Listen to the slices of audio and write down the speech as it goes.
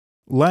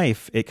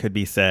Life, it could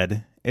be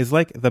said, is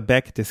like the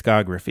Beck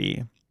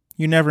discography.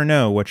 You never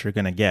know what you're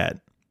going to get.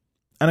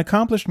 An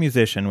accomplished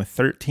musician with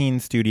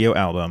 13 studio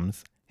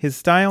albums, his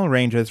style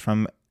ranges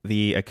from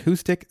the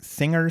acoustic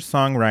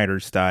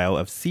singer-songwriter style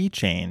of Sea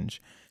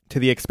Change to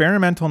the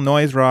experimental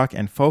noise rock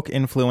and folk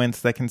influence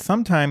that can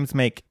sometimes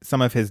make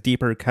some of his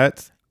deeper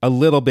cuts a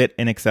little bit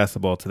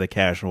inaccessible to the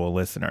casual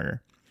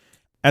listener.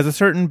 As a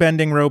certain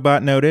bending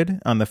robot noted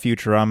on the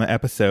Futurama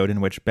episode in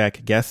which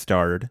Beck guest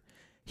starred,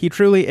 he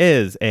truly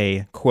is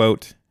a,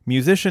 quote,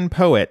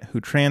 musician-poet who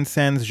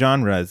transcends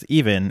genres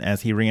even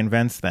as he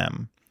reinvents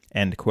them,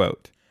 end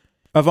quote.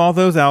 Of all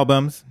those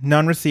albums,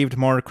 none received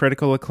more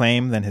critical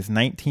acclaim than his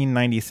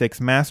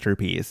 1996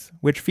 masterpiece,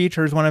 which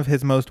features one of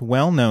his most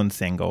well-known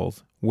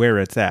singles, Where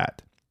It's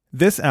At.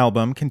 This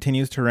album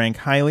continues to rank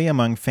highly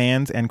among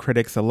fans and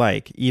critics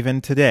alike, even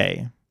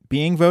today,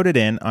 being voted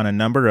in on a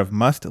number of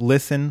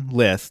must-listen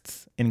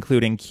lists,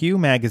 including Q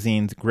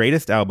Magazine's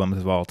Greatest Albums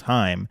of All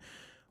Time,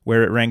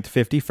 where it ranked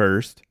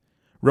 51st,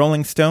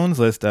 Rolling Stone's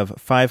list of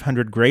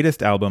 500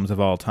 Greatest Albums of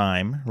All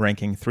Time,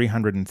 ranking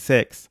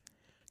 306,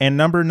 and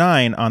number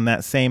 9 on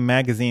that same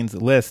magazine's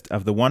list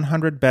of the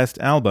 100 best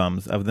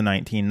albums of the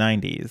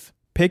 1990s.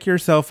 Pick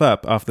yourself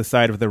up off the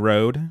side of the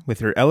road with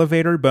your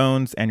elevator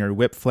bones and your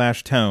whip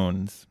flash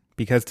tones,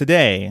 because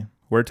today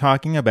we're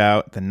talking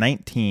about the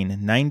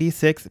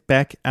 1996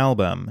 Beck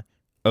album,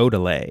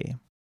 Odelay.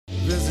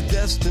 There's a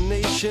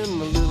destination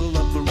a little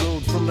up the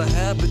road from the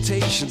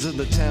habitations of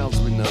the towns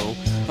we know.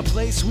 A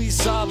place we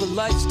saw the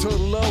lights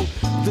turn low,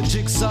 the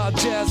jigsaw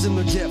jazz and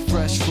the get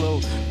fresh flow.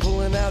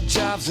 Pulling out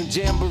jobs and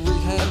jamboree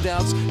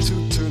handouts, 2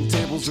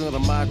 turntables and a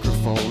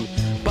microphone.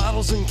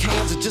 Bottles and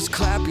cans, or just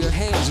clap your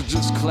hands, or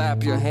just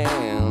clap your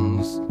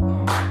hands.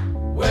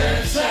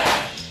 Where's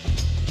that?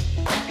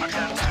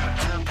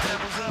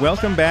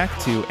 Welcome back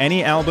to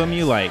Any Album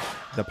You Like,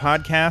 the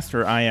podcast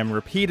where I am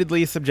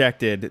repeatedly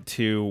subjected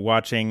to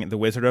watching The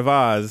Wizard of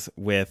Oz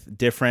with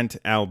different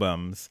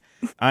albums.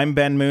 I'm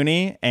Ben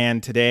Mooney,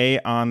 and today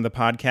on the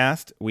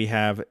podcast, we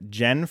have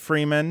Jen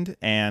Freeman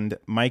and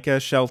Micah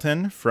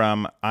Shelton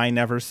from I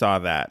Never Saw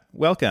That.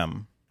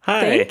 Welcome.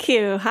 Hi. Thank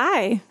you.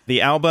 Hi.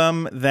 The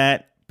album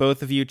that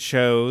both of you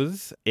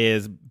chose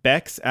is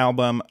Beck's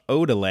album,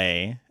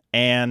 Odelay,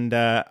 and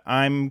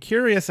I'm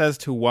curious as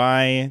to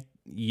why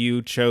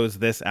you chose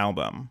this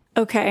album.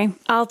 Okay,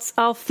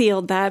 I'll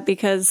field that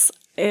because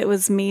it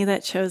was me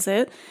that chose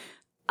it.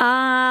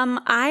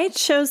 I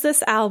chose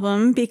this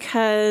album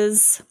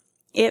because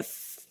it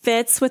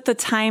fits with the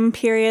time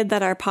period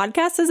that our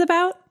podcast is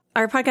about.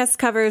 Our podcast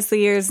covers the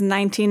years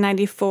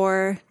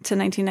 1994 to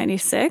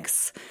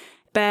 1996.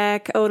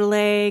 Beck,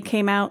 Odelay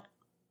came out,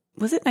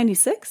 was it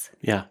 96?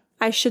 Yeah.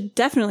 I should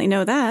definitely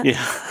know that.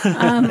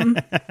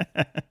 Yeah.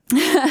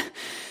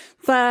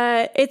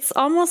 But it's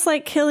almost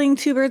like killing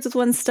 2 birds with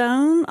 1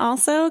 stone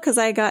also, because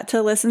I got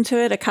to listen to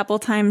it a couple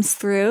times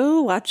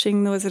through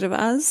watching The Wizard of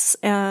Oz,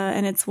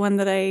 and it's one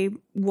that I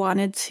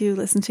wanted to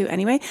listen to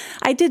anyway.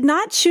 I did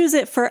not choose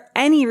it for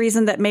any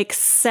reason that makes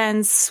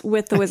sense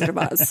with The Wizard of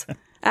Oz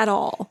at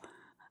all.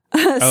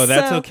 Oh,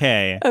 that's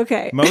okay.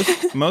 Okay.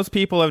 Most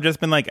people have just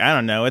been like, I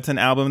don't know, it's an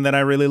album that I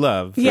really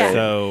love. Yeah.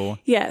 So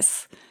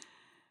Yes.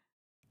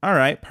 All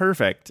right,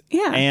 perfect.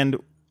 Yeah. And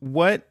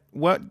what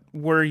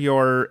were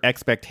your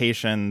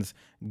expectations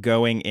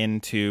going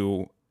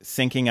into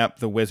syncing up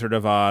The Wizard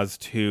of Oz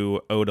to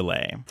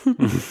Odelay?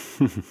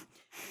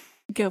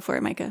 Go for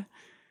it, Micah.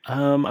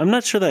 I'm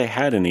not sure that I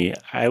had any.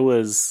 I've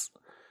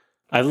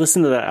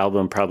listened to that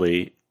album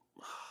probably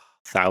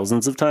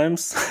thousands of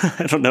times.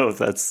 I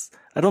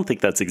don't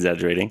think that's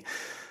exaggerating.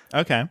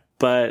 Okay.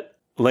 But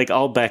like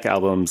all Beck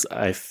albums,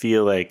 I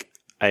feel like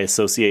I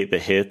associate the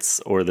hits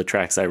or the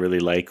tracks I really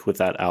like with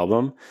that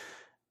album.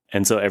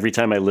 And so every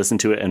time I listen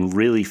to it and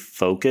really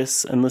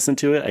focus and listen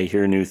to it, I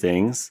hear new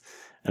things.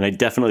 And I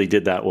definitely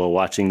did that while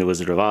watching The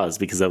Wizard of Oz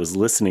because I was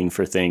listening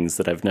for things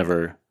that I've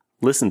never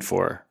listened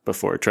for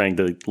before, trying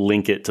to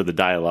link it to the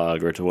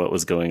dialogue or to what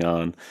was going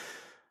on.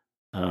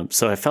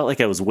 So I felt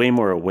like I was way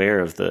more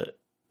aware of the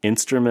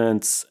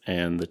instruments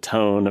and the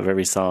tone of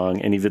every song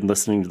and even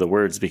listening to the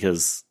words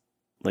because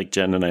like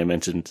Jen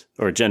mentioned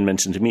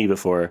to me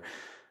before,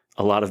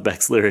 a lot of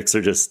Beck's lyrics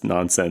are just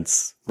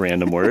nonsense,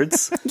 random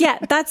words. Yeah,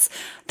 that's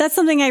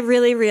something I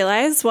really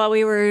realized while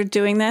we were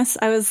doing this.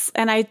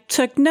 I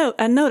took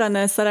a note on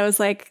this that I was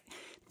like,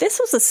 this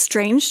was a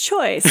strange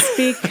choice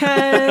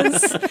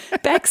because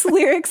Beck's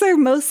lyrics are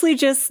mostly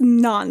just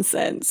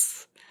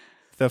nonsense.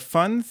 The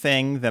fun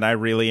thing that I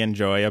really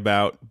enjoy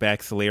about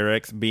Beck's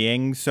lyrics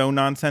being so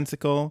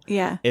nonsensical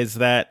is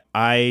that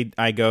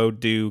I go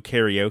do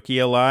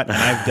karaoke a lot, and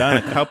I've done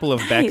a couple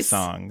of Beck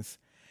songs.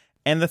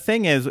 And the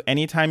thing is,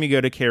 anytime you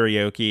go to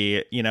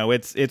karaoke, you know,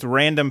 it's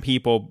random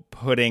people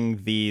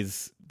putting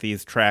these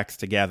tracks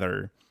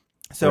together.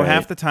 So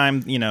half the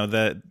time, you know,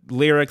 the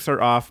lyrics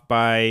are off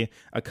by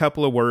a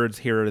couple of words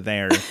here or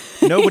there.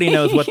 Nobody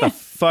knows what the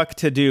fuck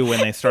to do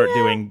when they start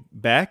doing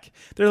Beck.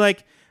 They're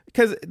like,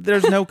 because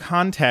there's no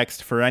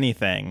context for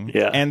anything.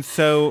 Yeah. And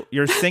so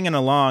you're singing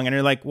along and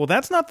you're like, well,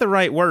 that's not the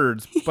right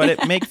words, but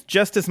it makes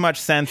just as much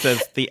sense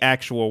as the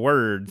actual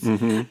words.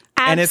 Mm-hmm.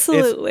 And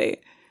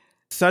Absolutely.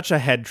 it's such a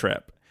head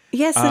trip.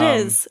 Yes, it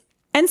is.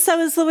 And so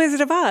is The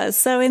Wizard of Oz.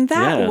 So in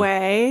that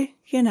way,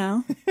 you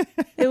know,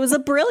 it was a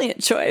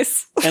brilliant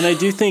choice. And I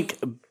do think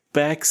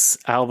Beck's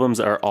albums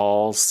are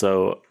all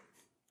so,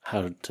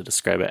 how to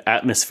describe it,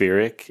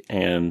 atmospheric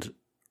and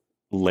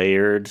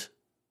layered.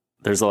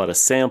 There's a lot of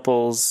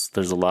samples.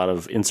 There's a lot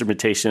of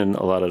instrumentation,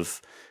 a lot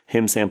of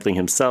him sampling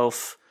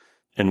himself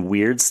and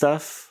weird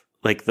stuff.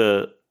 Like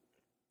the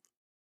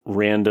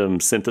random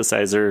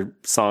synthesizer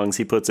songs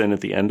he puts in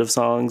at the end of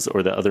songs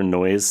or the other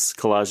noise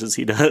collages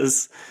he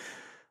does.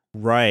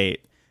 Right.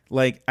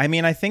 Like, I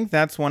mean, I think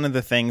that's one of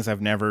the things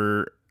I've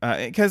never,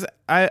 because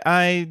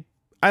I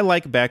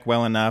like Beck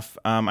well enough.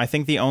 I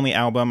think the only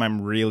album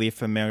I'm really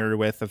familiar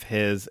with of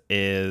his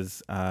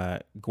is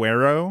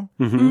Guero,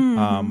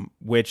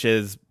 which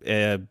is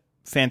a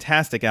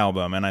fantastic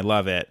album, and I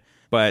love it.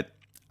 But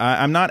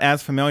I'm not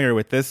as familiar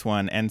with this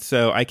one, and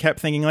so I kept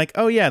thinking, like,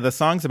 oh yeah, the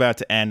song's about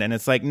to end, and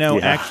it's like, no,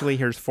 actually,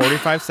 here's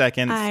 45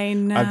 seconds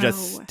of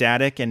just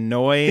static and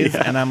noise,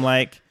 and I'm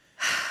like,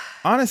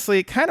 honestly,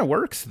 it kind of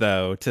works,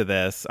 though, to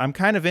this. I'm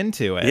kind of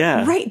into it.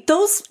 Yeah. Right.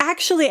 Those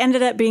actually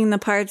ended up being the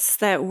parts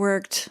that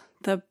worked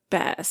the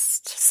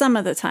best some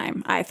of the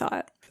time, I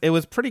thought. It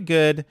was pretty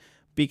good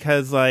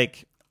because,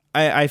 like,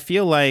 I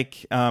feel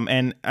like,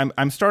 and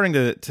I'm starting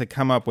to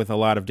come up with a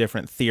lot of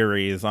different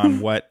theories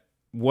on what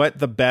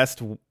the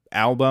best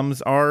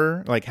albums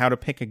are, like how to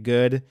pick a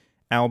good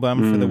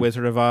album for The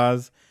Wizard of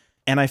Oz.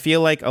 And I feel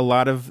like a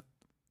lot of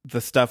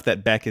the stuff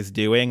that Beck is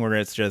doing, where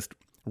it's just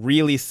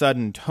really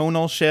sudden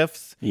tonal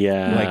shifts,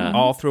 like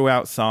all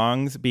throughout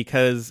songs,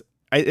 because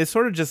it's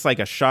sort of just like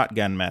a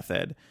shotgun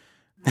method.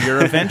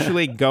 You're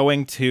eventually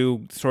going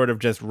to sort of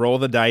just roll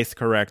the dice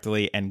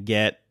correctly and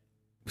get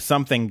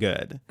something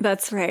good.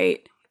 That's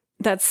right.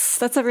 That's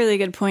a really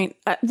good point.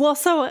 Well,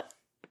 so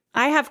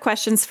I have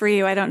questions for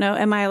you. I don't know.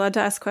 Am I allowed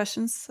to ask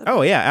questions?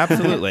 Oh, yeah,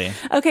 absolutely.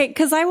 Okay,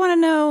 because I want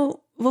to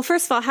know, well,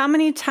 first of all, how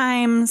many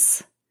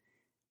times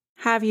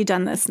have you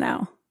done this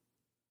now?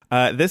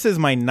 This is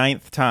my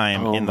 9th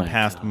time in the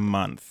past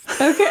month.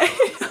 Okay.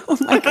 Oh,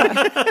 my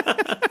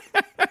God.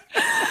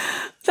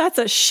 That's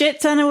a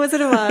shit ton of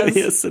Wizard of Oz.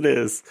 Yes, it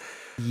is.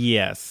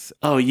 Yes.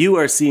 Oh, you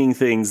are seeing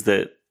things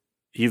that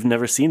you've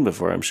never seen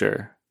before, I'm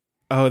sure.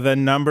 Oh, the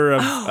number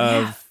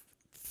of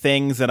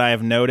things that I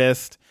have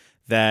noticed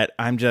that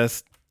I'm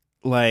just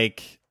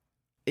like,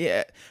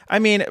 yeah. I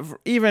mean,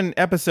 even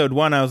episode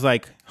 1, I was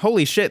like,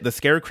 holy shit, the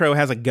Scarecrow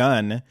has a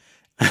gun.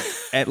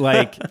 At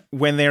like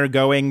when they're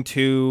going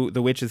to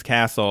the witch's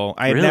castle.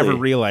 I had never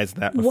realized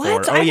that before.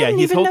 What? Oh, I yeah,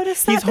 didn't even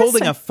notice that he's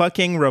holding a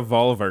fucking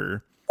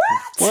revolver.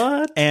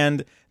 What?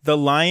 And the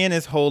lion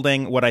is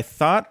holding what I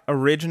thought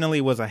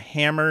originally was a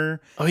hammer.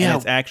 Oh, yeah. And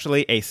it's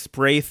actually a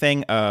spray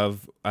thing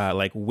of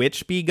like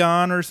witch be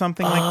gone or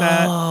something like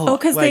that. Oh,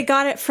 because like,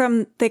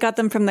 they got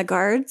them from the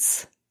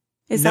guards?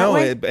 Is no,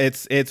 that why?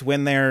 it's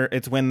when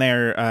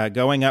they're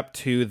going up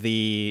to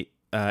the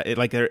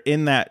like they're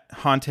in that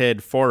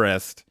haunted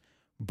forest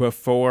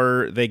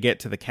before they get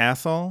to the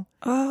castle.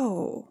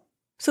 Oh.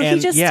 So And,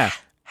 he just yeah.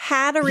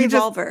 had a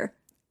revolver.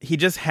 He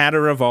just had a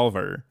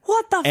revolver.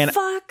 What the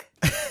fuck?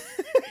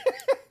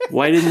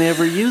 Why didn't they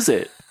ever use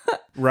it?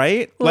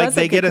 Right? Well, like that's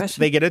a good question.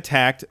 they get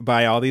attacked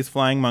by all these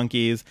flying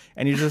monkeys,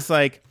 and he's just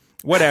like,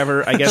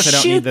 whatever, I guess I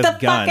don't need this Shoot the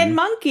gun. fucking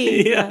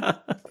monkey. Yeah.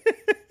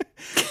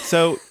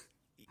 So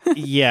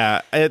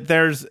yeah,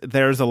 there's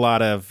a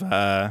lot of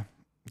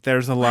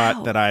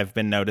that I've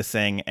been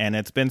noticing, and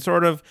it's been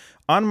sort of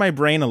on my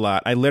brain a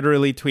lot. I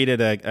literally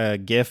tweeted a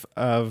GIF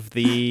of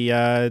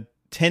the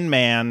Tin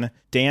Man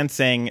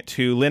dancing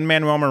to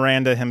Lin-Manuel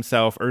Miranda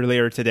himself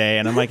earlier today,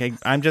 and I'm like,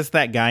 I'm just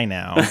that guy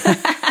now.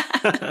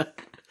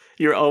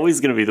 You're always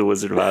going to be the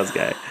Wizard of Oz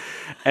guy.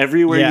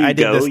 Everywhere you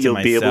go,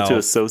 you'll be able to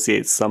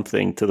associate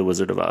something to the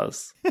Wizard of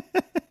Oz.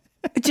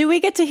 Do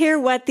we get to hear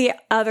what the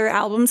other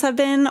albums have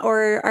been,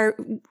 or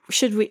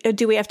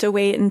do we have to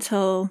wait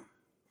until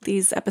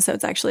these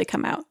episodes actually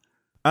come out?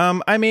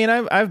 I mean,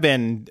 I've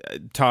been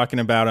talking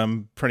about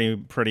them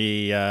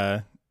pretty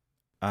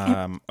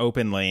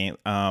openly.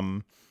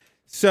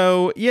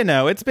 So, you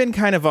know, it's been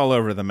kind of all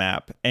over the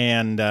map,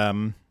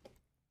 and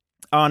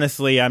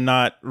honestly, I'm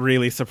not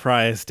really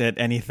surprised at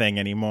anything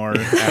anymore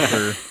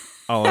after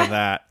all of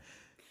that.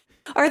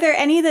 Are there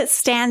any that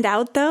stand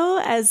out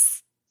though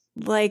as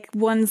like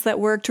ones that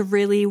worked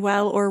really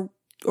well or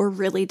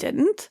really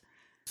didn't?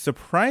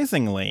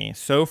 Surprisingly,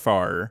 so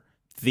far,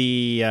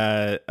 the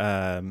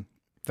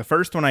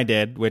first one I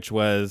did, which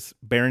was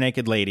Bare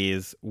Naked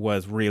Ladies,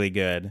 was really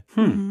good.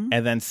 And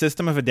then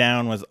System of a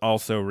Down was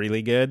also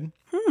really good.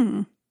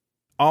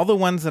 All the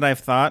ones that I've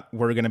thought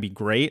were going to be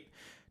great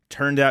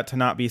turned out to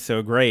not be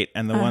so great.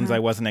 And the ones I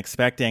wasn't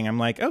expecting, I'm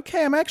like,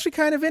 okay, I'm actually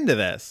kind of into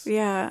this.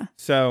 Yeah.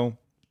 So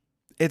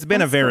it's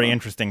been a very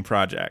interesting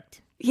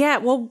project. Yeah.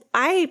 Well,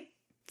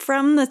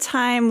 from the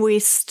time we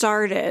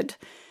started,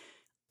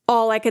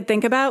 all I could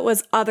think about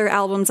was other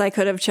albums I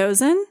could have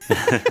chosen.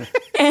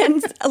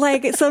 And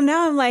like, so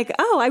now I'm like,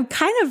 oh, I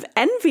kind of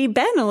envy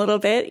Ben a little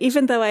bit,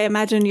 even though I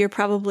imagine you're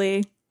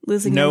probably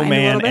losing your No mind a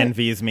little man bit.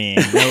 envies me.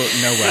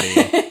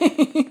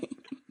 Nobody.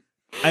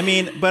 I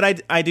mean,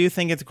 but I do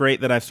think it's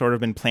great that I've sort of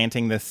been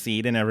planting this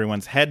seed in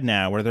everyone's head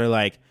now where they're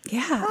like,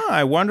 Yeah.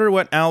 I wonder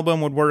what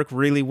album would work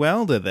really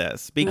well to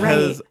this.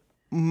 Because Right.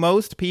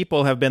 most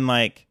people have been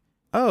like,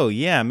 oh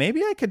yeah,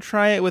 maybe I could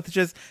try it with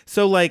just,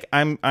 so like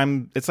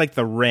it's like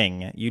The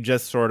Ring. You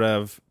just sort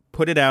of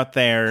put it out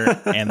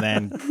there and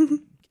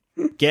then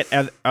get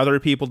other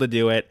people to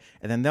do it,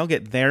 and then they'll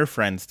get their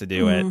friends to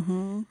do it.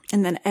 And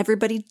then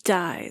everybody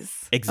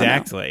dies.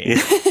 Exactly.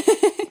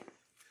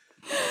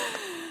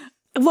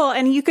 Well,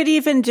 and you could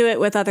even do it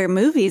with other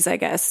movies, I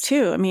guess,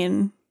 too. I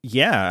mean,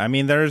 Yeah, I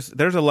mean, there's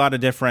a lot of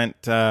different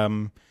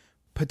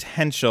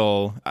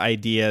potential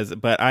ideas,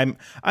 but I'm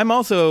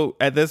also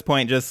at this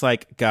point just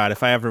like, God,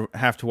 if I ever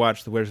have to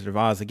watch The Wizard of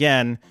Oz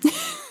again,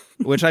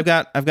 which I've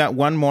got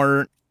one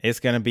more, it's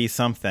gonna be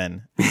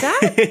something.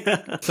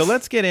 So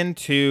let's get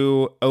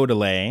into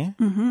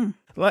Odelay.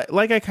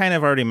 Like I kind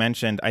of already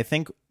mentioned, I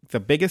think the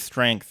biggest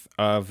strength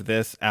of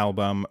this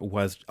album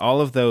was all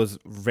of those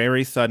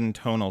very sudden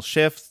tonal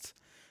shifts,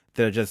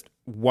 the just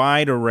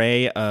wide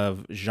array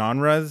of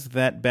genres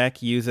that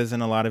Beck uses in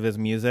a lot of his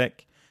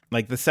music.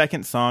 Like the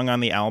second song on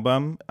the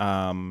album,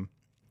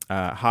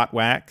 Hot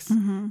Wax,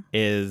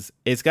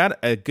 it's got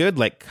a good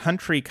like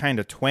country kind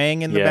of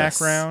twang in the Yes.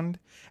 background.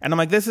 And I'm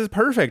like, this is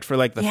perfect for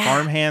like the Yeah.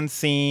 farmhand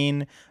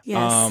scene.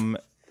 Yes.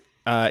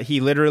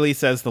 He literally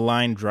says the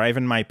line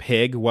 "driving my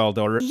pig" while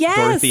Yes.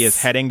 Dorothy is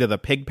heading to the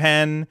pig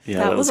pen. Yeah,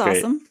 that was great.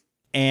 awesome.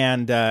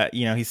 And,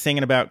 he's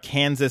singing about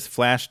Kansas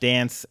flash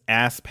dance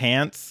ass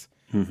pants.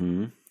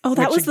 Oh,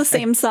 that Which was the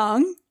same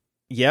song?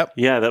 Yep.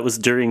 Yeah, that was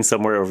during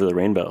Somewhere Over the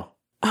Rainbow.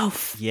 Oh,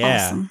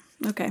 Yeah. awesome.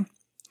 Okay.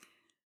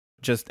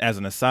 Just as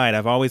an aside,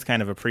 I've always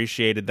kind of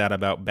appreciated that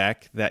about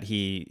Beck, that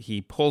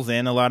he pulls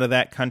in a lot of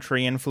that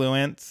country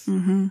influence.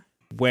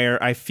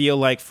 Where I feel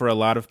like for a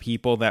lot of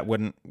people that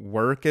wouldn't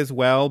work as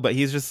well, but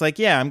he's just like,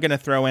 yeah, I'm going to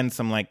throw in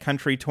some like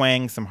country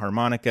twang, some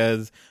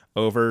harmonicas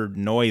over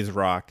noise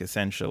rock,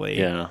 essentially.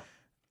 Yeah.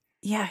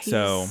 Yeah.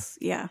 So-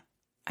 yeah.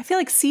 I feel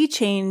like Sea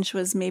Change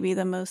was maybe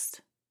the most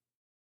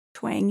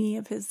twangy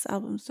of his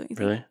albums, don't you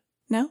think? Really?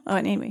 No? Oh,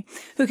 anyway,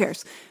 who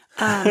cares?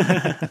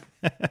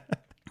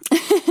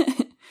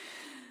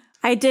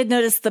 I did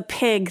notice the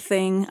pig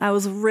thing. I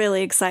was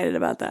really excited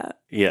about that.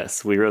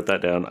 Yes, we wrote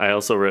that down. I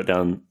also wrote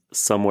down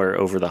Somewhere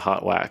Over the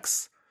Hot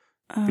Wax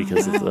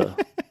because of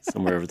the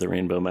Somewhere Over the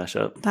Rainbow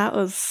mashup. That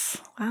was,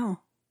 wow.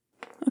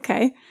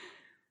 Okay.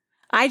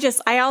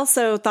 I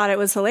also thought it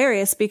was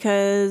hilarious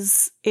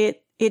because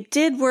it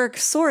did work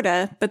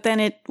sorta, but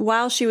then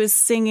while she was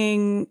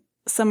singing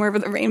Somewhere Over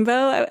the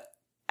Rainbow,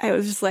 I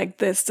was just like,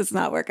 this does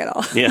not work at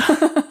all. Yeah.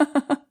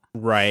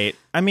 Right.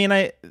 I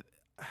mean,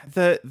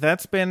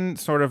 that's been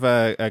sort of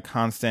a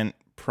constant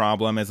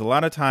problem, is a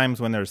lot of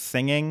times when there's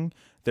singing,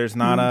 there's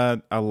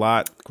not a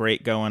lot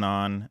great going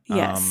on.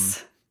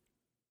 Yes.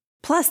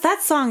 Plus,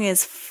 that song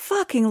is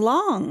fucking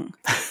long.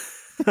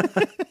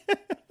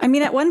 I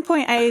mean, at one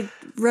point I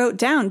wrote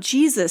down,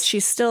 Jesus,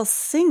 she's still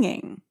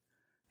singing.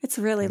 It's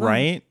really long.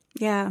 Right?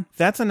 Yeah.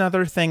 That's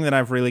another thing that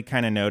I've really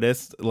kind of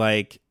noticed.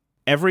 Like,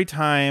 every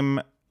time,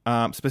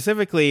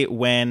 specifically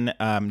when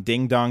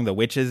Ding Dong the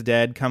Witch is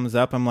Dead comes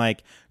up, I'm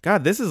like,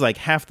 God, this is like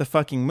half the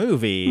fucking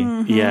movie.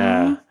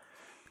 Yeah.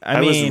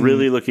 I was mean,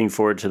 really looking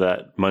forward to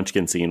that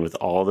Munchkin scene with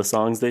all the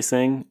songs they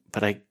sing,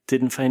 but I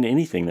didn't find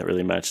anything that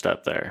really matched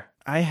up there.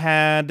 I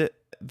had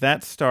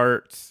that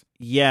starts,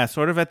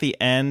 sort of at the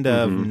end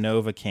of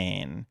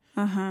Novocaine.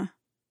 Uh-huh.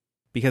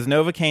 Because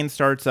Novocaine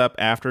starts up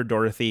after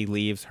Dorothy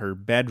leaves her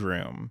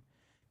bedroom.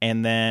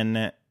 And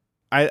then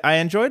I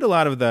enjoyed a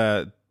lot of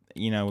the,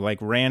 like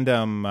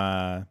random,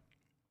 oh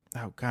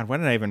God, what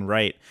did I even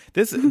write?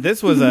 This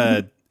was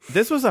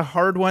a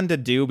hard one to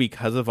do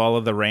because of all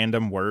of the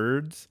random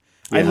words.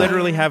 I Yeah.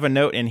 literally have a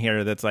note in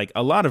here that's like,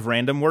 a lot of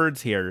random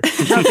words here.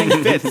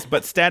 Nothing fits,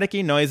 but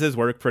staticky noises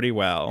work pretty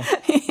well.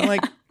 I'm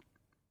like,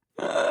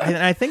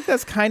 I think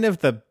that's kind of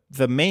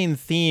the main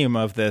theme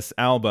of this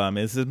album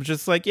is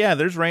just like, yeah,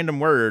 there's random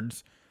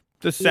words.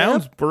 The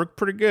sounds work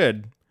pretty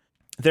good.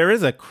 There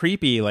is a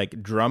creepy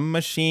like drum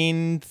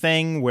machine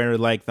thing where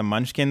like the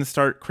Munchkins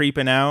start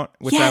creeping out,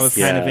 which I was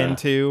kind of Yeah.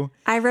 into.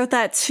 I wrote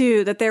that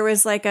too, that there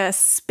was like a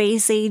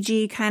space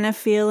agey kind of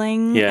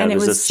feeling. Yeah, and it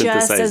there's a was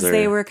just as synthesizer.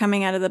 they were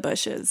coming out of the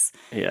bushes.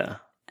 Yeah.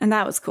 And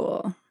that was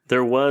cool.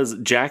 There was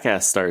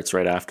Jackass starts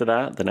right after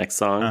that, the next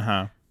song.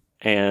 Uh-huh.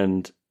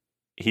 And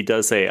he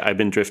does say, I've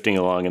been drifting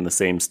along in the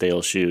same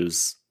stale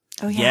shoes.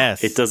 Oh, yeah.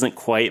 Yes. It doesn't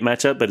quite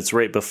match up, but it's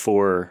right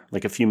before,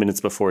 like a few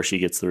minutes before she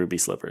gets the ruby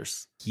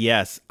slippers.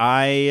 Yes.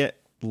 I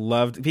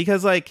loved,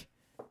 because like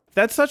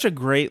that's such a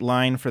great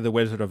line for The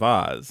Wizard of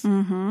Oz.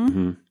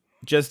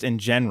 Just in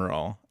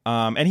general.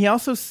 And he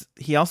also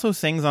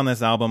sings on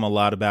this album a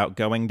lot about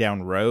going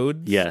down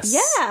roads. Yes.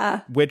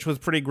 Yeah. Which was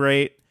pretty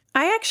great.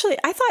 I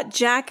thought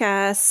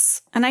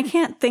Jackass, and I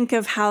can't think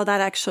of how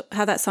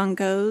that song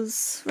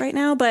goes right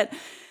now, but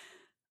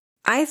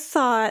I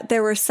thought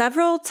there were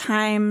several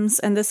times,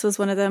 and this was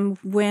one of them,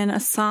 when a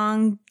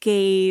song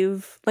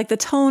gave, like the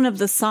tone of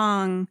the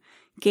song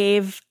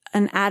gave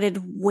an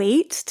added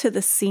weight to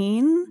the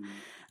scene.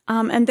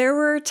 And there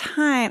were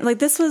times, like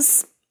this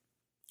was,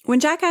 when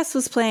Jackass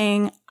was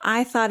playing,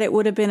 I thought it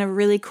would have been a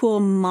really cool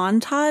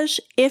montage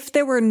if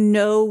there were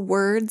no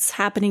words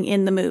happening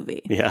in the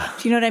movie. Yeah.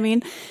 Do you know what I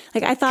mean?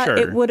 Like I thought Sure.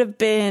 it would have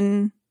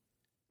been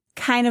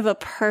kind of a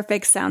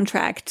perfect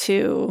soundtrack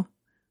to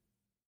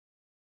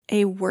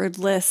a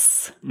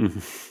wordless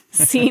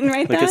scene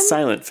right Like then. a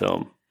silent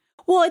film.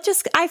 Well,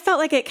 I felt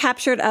like it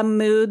captured a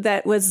mood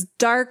that was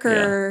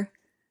darker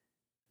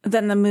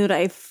than the mood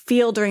I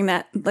feel during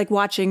that, like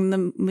watching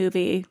the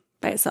movie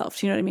by itself.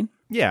 Do you know what I mean?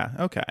 Yeah,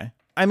 okay.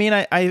 I mean,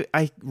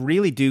 I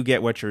really do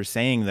get what you're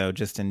saying, though,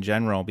 just in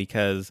general,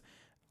 because,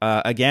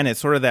 again, it's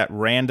sort of that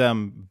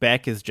random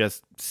Beck is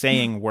just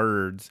saying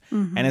words,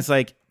 and it's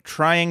like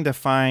trying to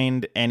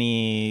find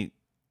any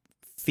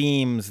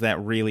themes that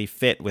really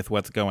fit with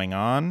what's going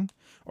on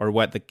or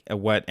what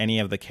any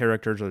of the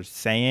characters are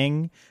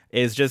saying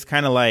is just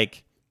kind of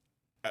like,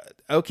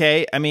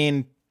 okay, I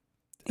mean,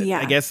 Yeah.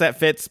 I guess that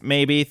fits,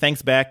 maybe.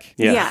 Thanks, Beck.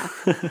 Yeah.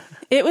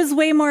 It was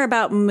way more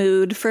about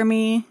mood for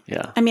me.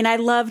 Yeah. I mean, I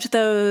loved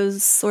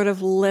those sort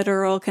of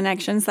literal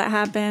connections that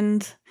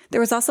happened. There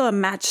was also a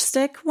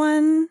matchstick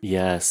one,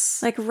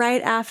 Yes. like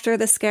right after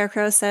the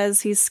Scarecrow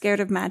says he's scared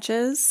of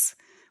matches.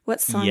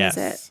 What song Yes.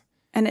 is it?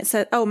 And it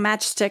said, "Oh,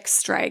 Matchstick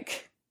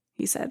Strike,"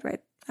 he said right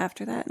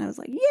after that. And I was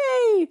like,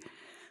 yay!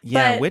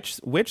 Yeah,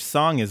 But- which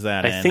song is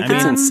that in? I think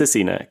it's in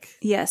Sissy Neck.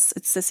 Yes,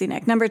 it's Sissy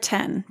Neck. Number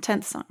 10,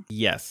 10th song.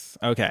 Yes.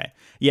 Okay.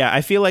 Yeah,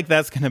 I feel like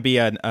that's going to be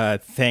a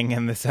thing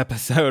in this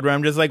episode where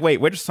I'm just like,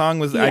 wait, which song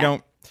was... Yeah.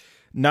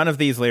 None of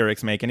these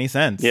lyrics make any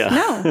sense. Yeah.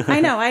 No,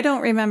 I know. I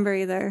don't remember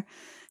either.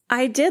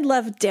 I did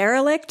love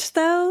Derelict,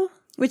 though,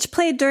 which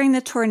played during the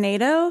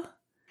tornado.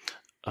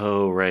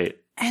 Oh, right.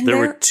 And There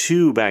were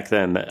two back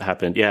then that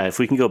happened. Yeah, if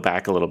we can go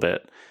back a little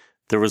bit.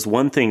 There was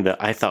one thing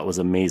that I thought was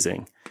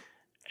amazing.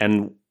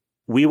 And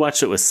we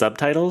watched it with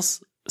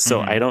subtitles,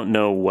 so I don't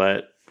know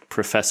what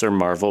Professor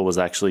Marvel was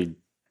actually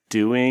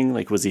doing.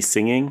 Like, was he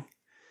singing?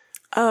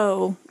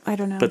 Oh, I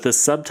don't know. But the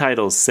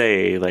subtitles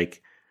say,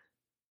 like,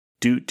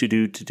 do, do,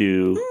 do, do,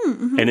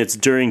 do. And it's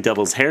during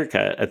Devil's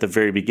Haircut at the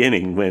very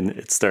beginning when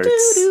it starts.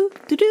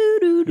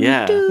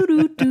 Yeah.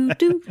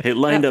 It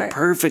lined That up part.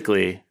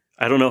 perfectly.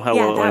 I don't know how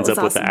Yeah, well it that lines was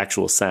up with the awesome.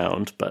 actual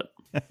sound, but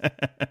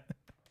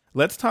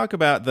Let's talk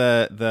about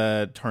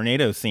the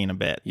tornado scene a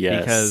bit.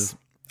 Yes. Because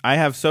I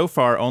have so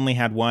far only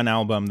had one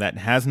album that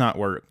has not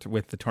worked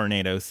with the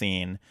tornado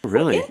scene.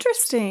 really.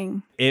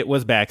 Interesting. It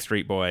was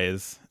Backstreet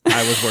Boys.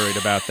 I was worried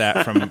about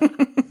that from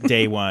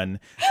day one.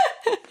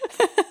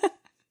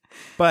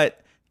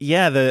 But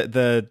yeah,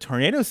 the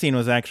tornado scene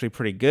was actually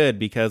pretty good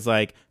because,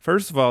 like,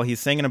 first of all, he's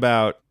singing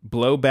about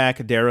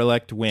blowback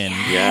derelict wind,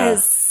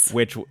 Yes.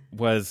 which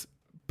was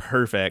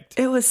perfect.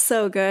 It was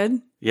so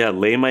good. Yeah,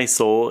 lay my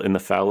soul in the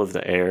foul of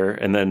the air.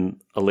 And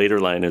then a later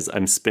line is,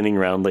 I'm spinning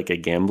around like a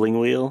gambling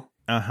wheel.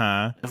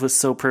 Uh-huh. It was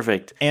so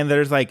perfect. And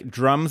there's like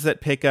drums that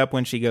pick up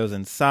when she goes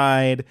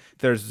inside.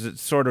 There's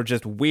sort of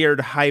just weird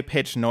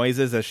high-pitched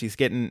noises as she's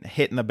getting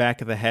hit in the back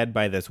of the head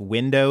by this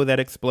window that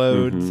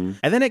explodes. And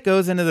then it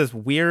goes into this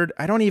weird,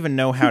 I don't even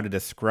know how to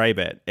describe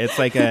it. It's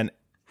like an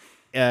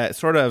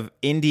sort of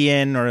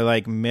Indian or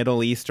like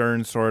Middle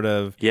Eastern sort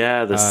of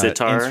Yeah, the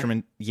sitar.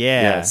 instrument.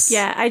 Yeah. Yes.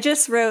 Yeah, I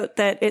just wrote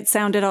that it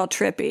sounded all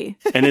trippy.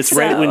 And it's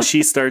right So- when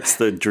she starts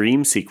the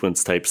dream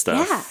sequence type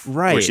stuff. Yeah.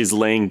 Right. Where she's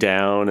laying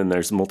down and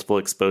there's multiple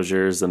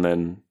exposures and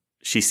then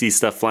she sees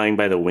stuff flying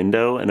by the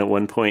window. And at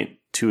one point,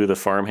 two of the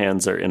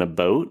farmhands are in a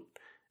boat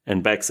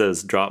and Beck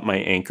says, drop my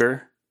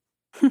anchor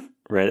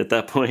right at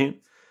that point.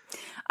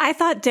 I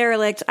thought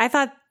Derelict, I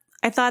thought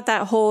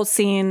that whole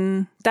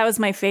scene, that was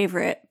my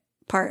favorite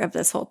part of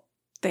this whole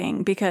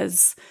thing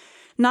because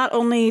not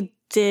only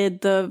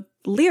did the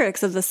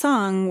lyrics of the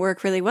song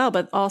work really well,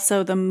 but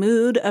also the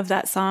mood of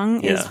that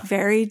song is Yeah.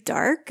 very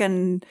dark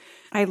and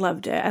I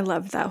loved it. I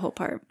loved that whole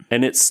part.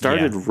 And it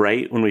started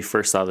right when we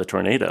first saw the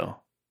tornado.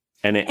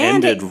 And it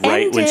And ended it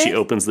right when she ended-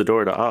 opens the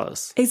door to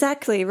Oz.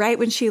 Exactly, right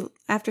when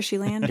after she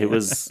landed. It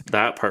was,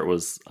 that part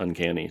was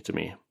uncanny to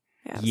me.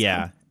 Yeah, it was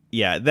Yeah. fun.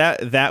 Yeah.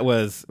 That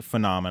was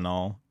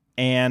phenomenal.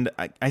 And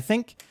I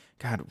think,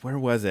 God, where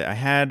was it? I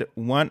had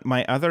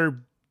my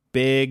other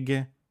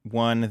big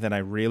one that I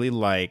really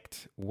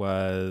liked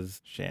was,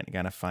 shit, I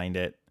gotta find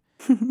it.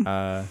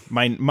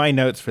 My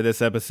notes for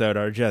this episode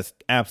are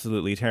just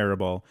absolutely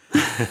terrible.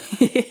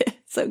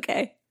 It's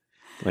okay.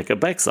 Like a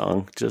Beck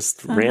song,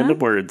 just random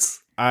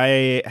words.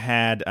 I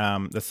had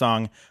the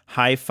song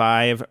High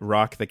Five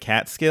Rock the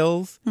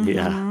Catskills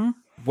Yeah.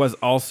 was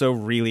also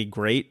really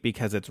great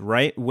because it's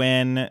right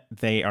when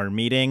they are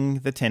meeting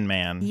the Tin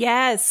Man.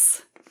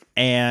 Yes.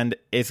 And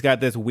it's got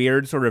this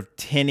weird sort of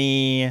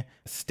tinny,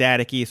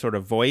 staticky sort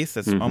of voice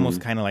that's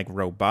almost kind of like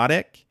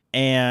robotic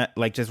and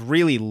like just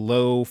really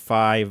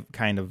lo-fi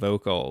kind of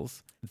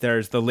vocals.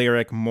 There's the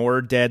lyric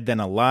more dead than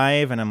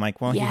alive. And I'm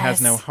like, well, he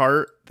has no Yes.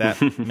 heart.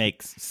 That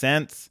makes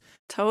sense.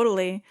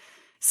 Totally.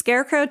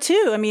 Scarecrow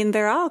too. I mean,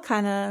 they're all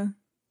kind of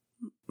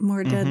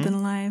more dead than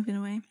alive in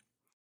a way.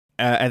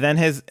 And then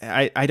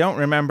I don't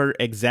remember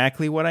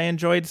exactly what I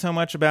enjoyed so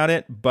much about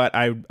it, but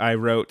I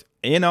wrote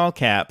in all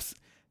caps,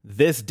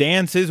 "This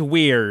dance is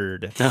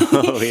weird."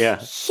 Oh, yeah.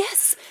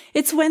 Yes.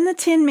 It's when the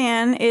Tin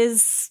Man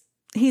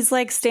he's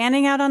like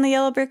standing out on the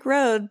yellow brick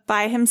road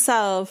by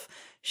himself,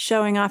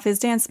 showing off his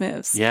dance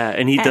moves. Yeah,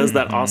 and he does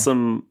that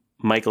awesome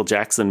Michael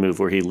Jackson move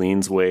where he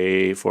leans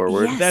way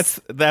forward. Yes.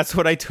 That's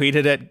what I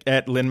tweeted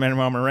at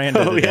Lin-Manuel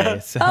Miranda today. Yeah.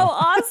 So. Oh,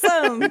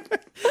 awesome.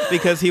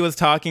 Because he was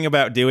talking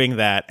about doing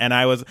that, and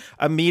I was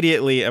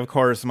immediately, of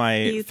course,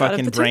 my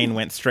fucking brain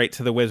went straight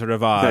to the Wizard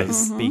of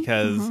Oz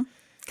because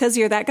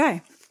you're that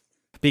guy.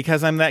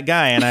 Because I'm that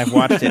guy, and I've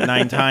watched it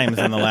 9 times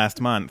in the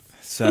last month.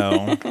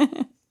 So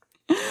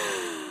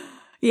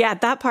yeah,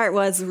 that part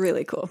was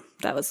really cool.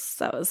 That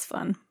was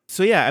fun.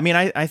 So yeah, I mean,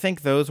 I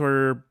think those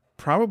were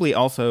probably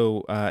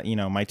also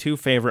my 2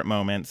 favorite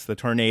moments: the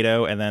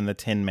tornado and then the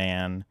Tin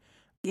Man.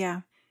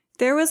 Yeah.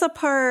 There was a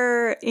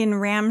part in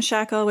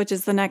Ramshackle, which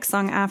is the next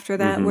song after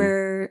that,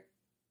 where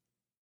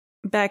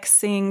Beck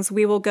sings,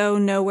 "We will go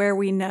nowhere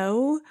we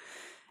know."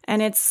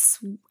 And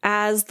it's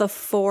as the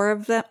 4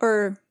 of them,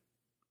 or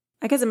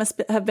I guess it must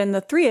have been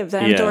the 3 of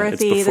them, Yeah,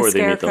 Dorothy, the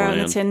Scarecrow, and the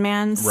Lion. Tin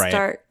Man,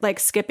 start like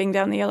skipping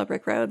down the yellow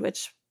brick road,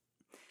 which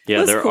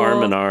was they're cool.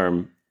 arm in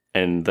arm,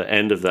 and the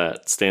end of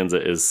that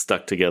stanza is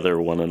stuck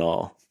together, one and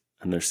all,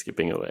 and they're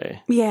skipping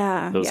away.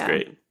 Yeah. That was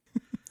great.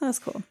 That was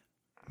cool.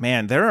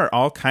 Man, there are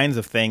all kinds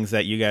of things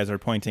that you guys are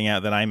pointing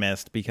out that I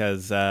missed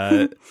because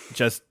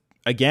just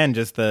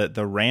the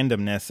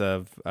randomness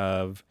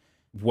of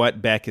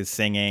what Beck is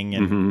singing.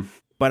 And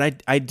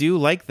but I do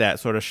like that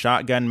sort of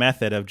shotgun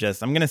method of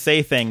just, I'm going to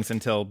say things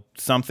until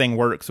something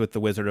works with the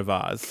Wizard of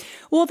Oz.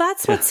 Well,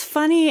 that's what's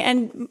funny.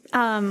 And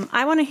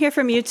I want to hear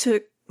from you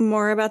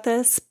more about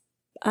this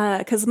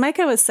because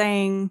Micah was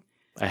saying...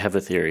 I have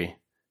a theory.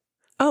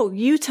 Oh,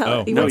 you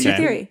tell it. What's your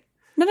theory?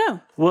 No.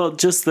 Well,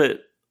 just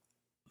that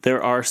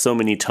there are so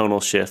many tonal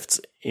shifts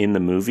in the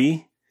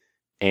movie,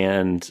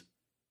 and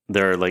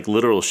there are like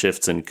literal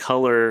shifts in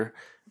color,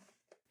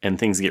 and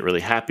things get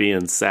really happy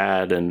and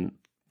sad, and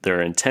there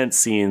are intense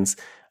scenes.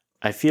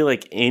 I feel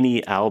like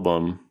any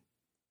album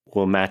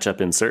will match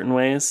up in certain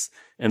ways,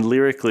 and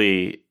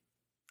lyrically,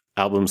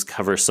 albums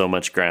cover so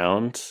much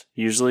ground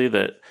usually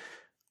that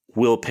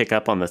we'll pick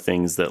up on the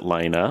things that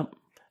line up.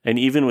 And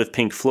even with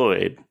Pink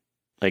Floyd,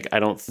 like I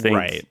don't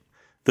think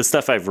the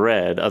stuff I've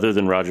read, other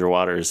than Roger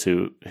Waters,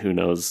 who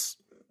knows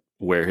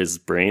where his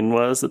brain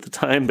was at the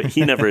time, but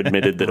he never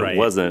admitted that it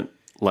wasn't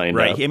lined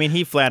up. I mean,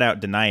 he flat out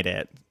denied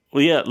it.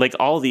 Well, yeah, like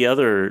all the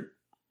other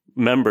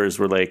members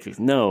were like,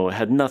 no, it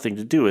had nothing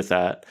to do with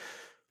that.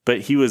 But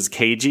he was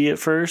cagey at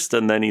first,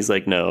 and then he's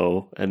like,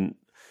 no.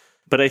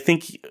 But I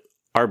think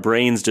our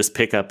brains just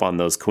pick up on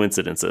those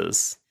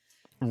coincidences.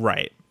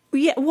 Right.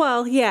 Yeah.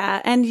 Well,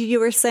 yeah. And you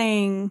were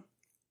saying,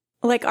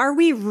 like, are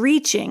we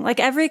reaching? Like,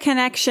 every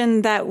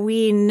connection that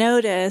we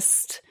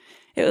noticed,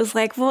 it was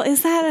like, well,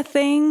 is that a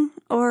thing?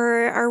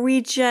 Or are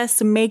we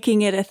just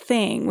making it a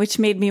thing? Which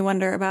made me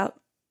wonder about.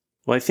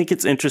 Well, I think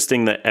it's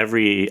interesting that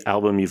every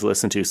album you've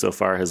listened to so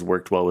far has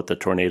worked well with the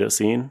tornado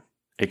scene,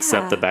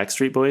 except the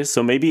Backstreet Boys.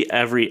 So maybe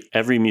every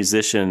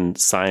musician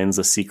signs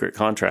a secret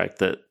contract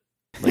that,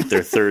 like,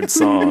 their third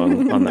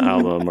song on the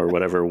album or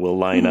whatever will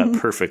line up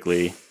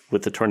perfectly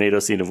with the tornado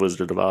scene of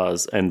Wizard of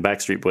Oz, and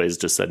Backstreet Boys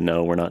just said,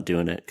 no, we're not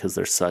doing it because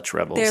they're such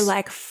rebels. They're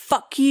like,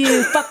 fuck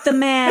you, fuck the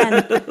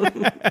man.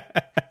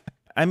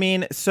 I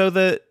mean, so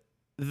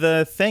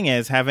the thing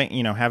is,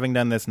 having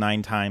done this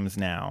 9 times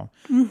now,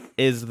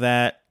 is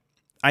that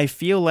I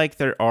feel like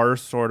there are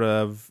sort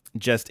of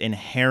just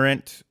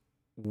inherent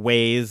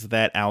ways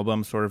that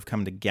albums sort of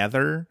come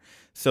together.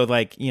 So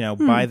like,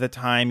 by the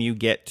time you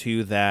get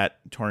to that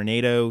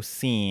tornado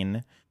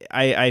scene,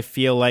 I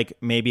feel like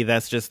maybe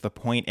that's just the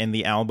point in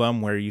the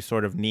album where you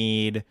sort of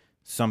need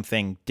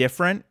something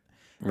different.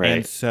 Right.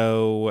 And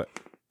so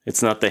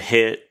it's not the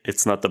hit,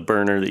 it's not the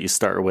burner that you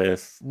start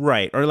with.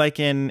 Right. Or like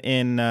in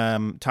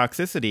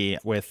Toxicity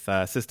with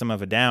System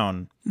of a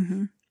Down,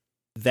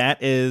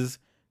 that is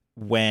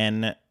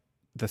when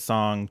the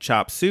song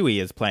Chop Suey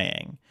is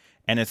playing.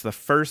 And it's the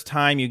first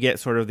time you get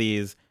sort of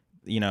these,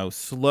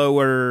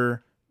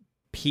 slower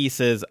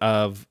pieces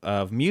of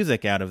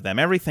music out of them.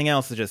 Everything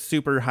else is just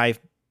super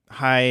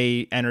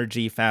high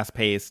energy, fast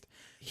paced.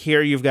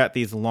 Here you've got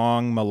these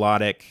long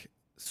melodic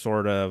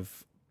sort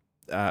of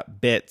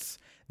bits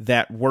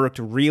that worked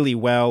really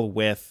well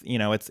with,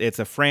 it's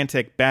a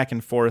frantic back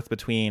and forth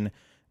between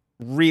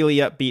really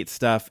upbeat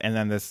stuff and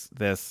then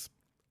this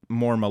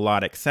more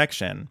melodic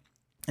section.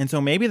 And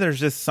so maybe there's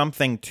just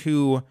something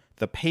to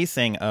the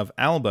pacing of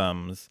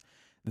albums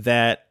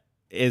that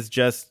is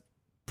just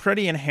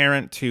pretty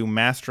inherent to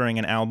mastering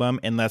an album,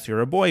 unless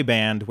you're a boy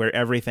band where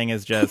everything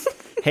is just,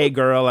 hey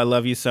girl, I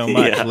love you so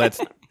much, let's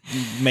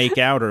make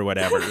out or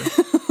whatever.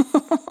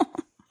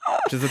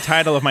 Which is the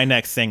title of my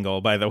next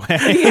single, by the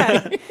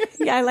way.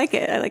 Yeah, I like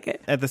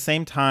it. At the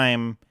same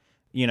time,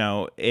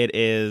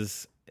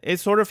 it's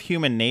sort of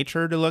human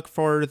nature to look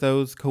for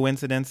those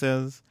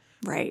coincidences.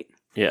 Right.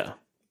 Yeah.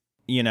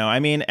 you know, I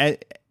mean,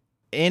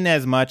 in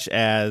as much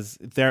as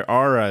there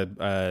are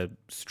a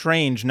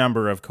strange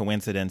number of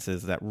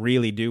coincidences that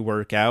really do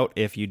work out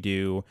if you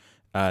do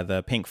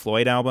the Pink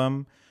Floyd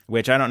album,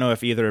 which I don't know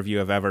if either of you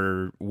have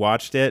ever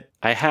watched it.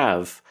 I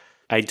have.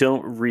 I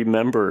don't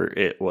remember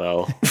it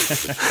well.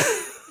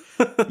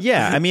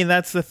 Yeah, I mean,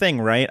 that's the thing,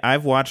 right?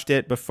 I've watched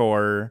it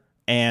before,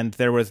 and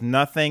there was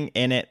nothing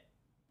in it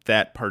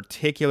that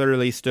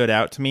particularly stood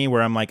out to me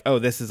where I'm like, oh,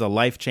 this is a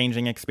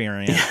life-changing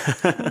experience,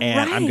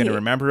 and I'm going to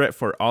remember it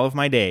for all of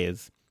my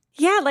days.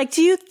 Yeah, like,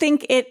 do you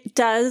think it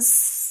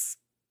does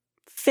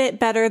fit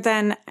better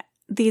than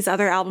these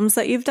other albums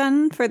that you've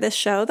done for this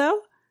show,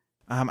 though?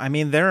 I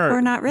mean, there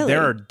or not really.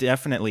 There are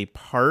definitely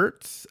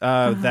parts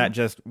that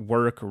just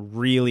work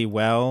really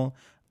well.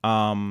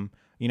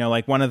 You know,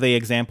 like one of the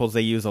examples they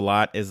use a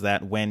lot is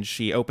that when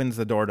she opens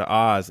the door to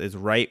Oz is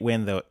right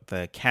when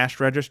the cash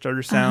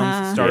register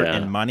sounds start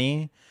in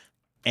Money.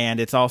 And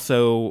it's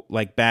also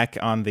like back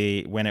on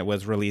when it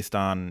was released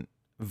on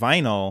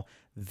vinyl,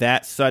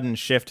 that sudden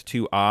shift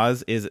to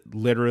Oz is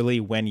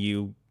literally when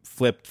you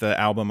flip the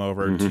album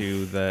over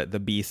to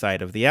the B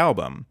side of the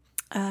album.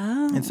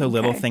 Oh, and so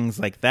little things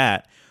like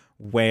that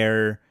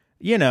where,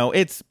 you know,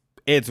 it's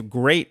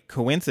great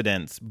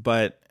coincidence,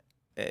 but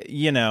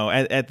you know,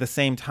 at the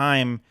same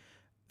time,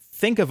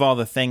 think of all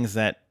the things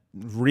that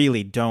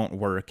really don't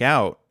work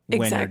out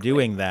when you're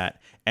doing that.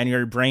 And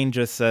your brain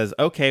just says,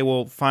 okay,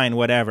 well, fine,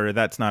 whatever.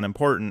 That's not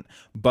important.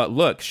 But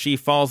look, she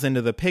falls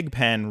into the pig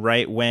pen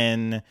right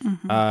when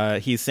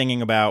he's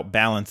singing about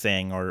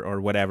balancing or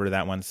whatever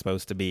that one's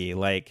supposed to be.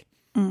 Like,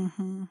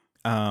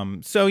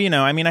 so, you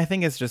know, I mean, I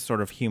think it's just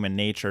sort of human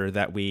nature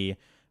that we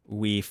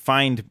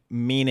find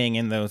meaning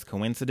in those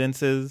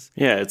coincidences.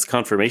 Yeah, it's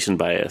confirmation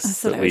bias.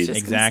 That's what I was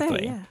just gonna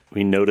say, yeah.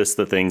 We notice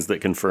the things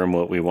that confirm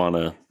what we want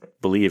to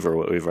believe or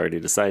what we've already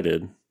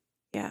decided.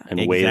 Yeah.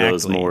 And weigh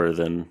those more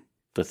than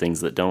the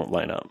things that don't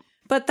line up.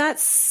 But that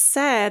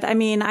said, I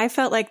mean, I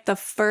felt like the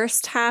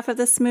first half of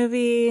this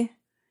movie,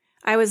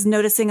 I was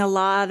noticing a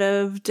lot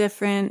of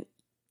different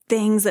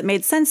things that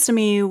made sense to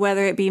me,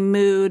 whether it be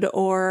mood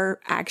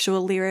or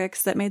actual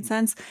lyrics that made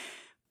sense.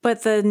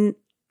 But the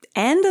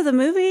end of the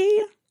movie,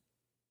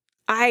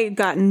 I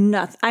got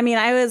nothing. I mean,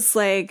 I was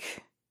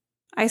like,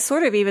 I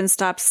sort of even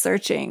stopped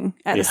searching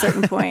at a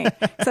certain point.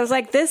 So I was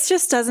like, this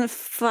just doesn't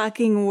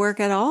fucking work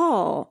at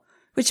all.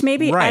 Which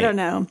maybe, I don't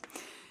know.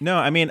 No,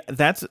 I mean,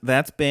 that's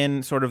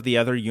been sort of the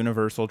other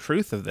universal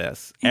truth of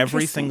this.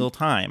 Every single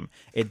time.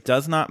 It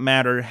does not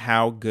matter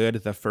how good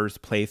the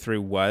first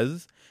playthrough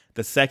was.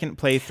 The second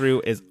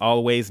playthrough is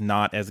always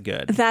not as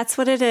good. That's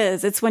what it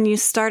is. It's when you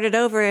start it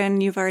over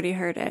and you've already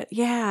heard it.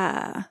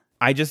 Yeah.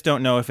 I just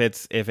don't know if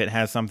it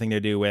has something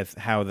to do with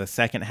how the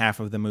second half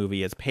of the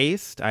movie is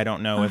paced. I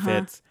don't know if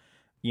it's,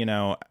 you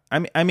know,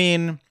 I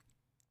mean,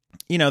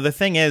 you know, the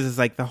thing is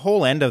like the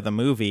whole end of the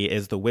movie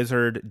is the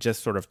wizard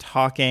just sort of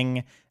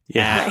talking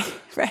at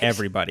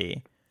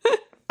everybody.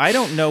 I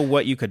don't know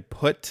what you could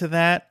put to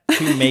that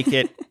to make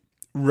it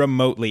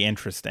remotely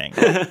interesting.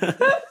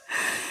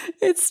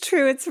 It's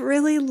true. It's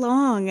really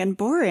long and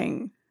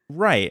boring.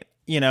 Right.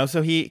 You know,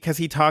 so because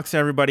he talks to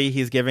everybody,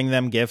 he's giving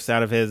them gifts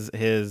out of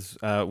his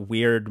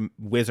weird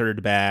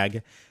wizard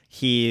bag.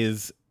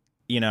 He's,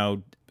 you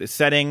know,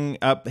 setting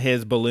up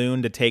his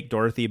balloon to take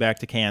Dorothy back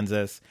to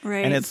Kansas.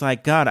 Right. And it's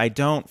like, God, I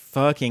don't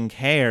fucking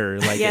care.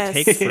 Like, it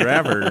takes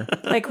forever.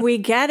 Like, we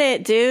get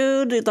it,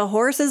 dude. The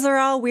horses are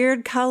all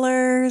weird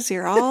colors.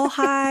 You're all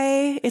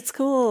high. It's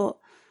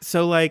cool.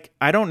 So, like,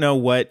 I don't know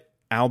what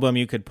album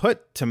you could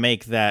put to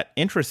make that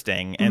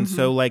interesting. And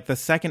so, like, the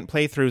second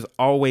playthrough is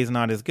always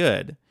not as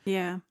good.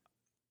 Yeah.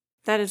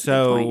 That is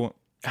the point.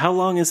 How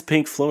long is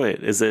Pink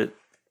Floyd? Is it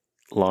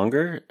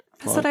longer?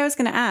 That's what I was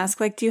going to ask.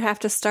 Like, do you have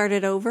to start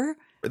it over?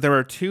 There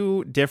are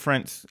two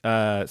different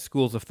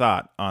schools of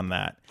thought on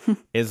that.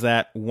 Is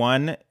that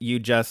one, you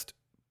just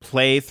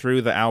play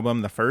through the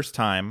album the first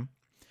time,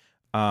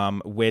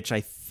 which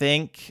I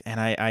think, and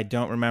I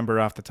don't remember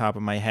off the top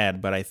of my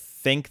head, but I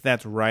think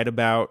that's right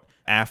about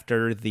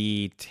after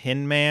the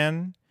Tin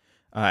Man,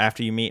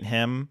 after you meet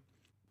him.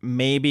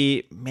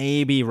 Maybe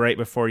right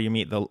before you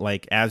meet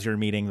as you're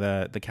meeting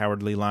the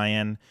Cowardly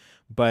Lion.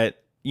 But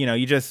you know,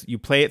 you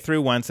play it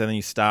through once and then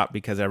you stop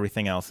because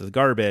everything else is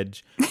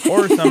garbage.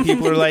 Or some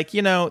people are like,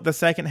 you know, the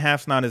second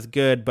half's not as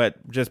good,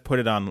 but just put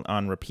it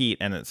on repeat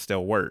and it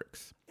still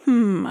works.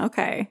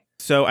 Okay.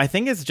 So I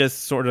think it's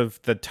just sort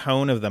of the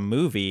tone of the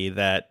movie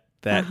that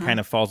kind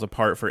of falls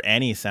apart for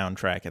any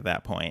soundtrack at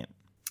that point.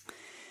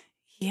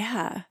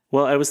 Yeah.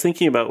 Well, I was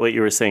thinking about what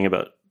you were saying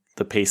about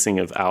the pacing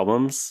of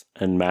albums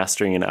and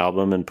mastering an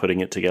album and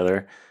putting it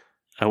together.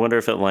 I wonder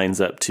if it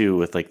lines up too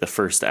with like the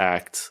first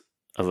act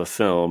of a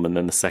film and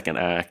then the second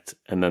act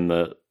and then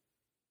the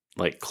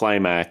like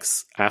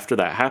climax. After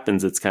that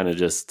happens, it's kind of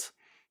just,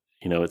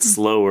 you know, it's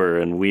slower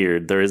and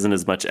weird. There isn't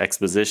as much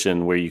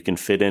exposition where you can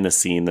fit in a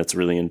scene that's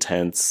really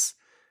intense.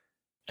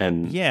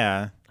 And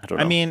yeah, I don't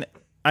know. I mean,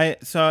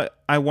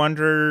 I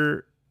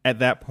wonder at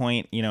that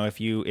point, you know,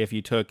 if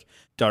you took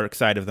Dark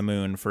Side of the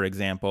Moon, for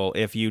example,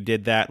 if you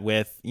did that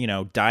with, you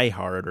know, Die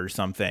Hard or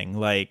something,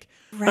 like,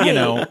 you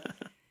know,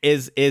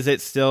 is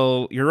it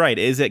still, you're right,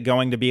 is it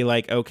going to be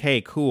like,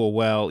 okay, cool,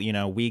 well, you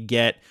know, we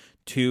get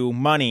to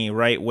money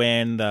right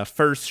when the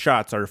first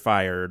shots are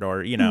fired,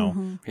 or, you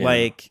know,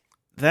 like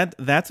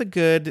that's a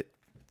good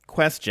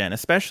question,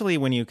 especially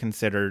when you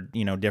consider,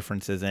 you know,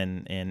 differences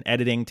in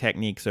editing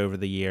techniques over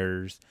the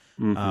years,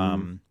 you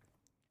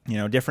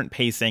know, different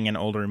pacing in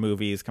older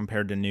movies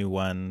compared to new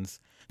ones.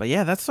 But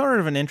yeah, that's sort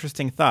of an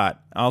interesting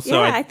thought.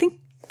 Also, I think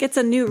it's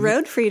a new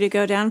road for you to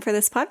go down for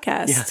this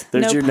podcast. Yeah,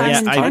 there's your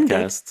next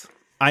podcast.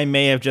 I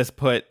may have just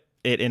put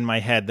it in my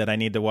head that I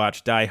need to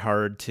watch Die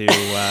Hard to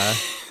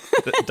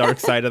the Dark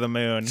Side of the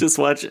Moon. Just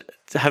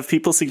have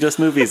people suggest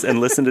movies and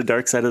listen to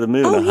Dark Side of the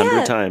Moon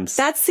 100 times.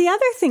 That's the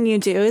other thing you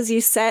do is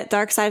you set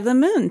Dark Side of the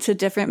Moon to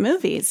different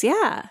movies.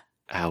 Yeah.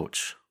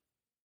 Ouch.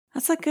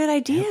 That's a good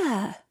idea.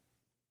 Yep.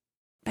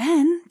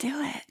 Ben, do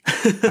it.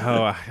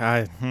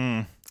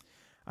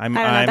 I'm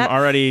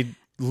already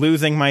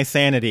losing my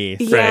sanity,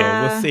 so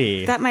we'll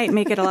see. That might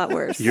make it a lot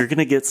worse. You're going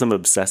to get some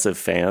obsessive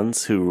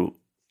fans who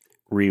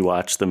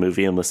rewatch the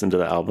movie and listen to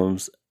the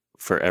albums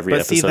for every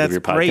episode of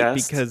your podcast.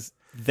 Great, because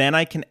then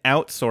I can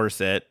outsource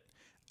it.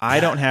 I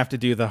don't have to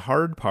do the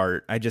hard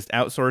part. I just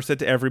outsource it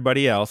to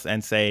everybody else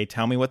and say,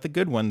 tell me what the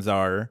good ones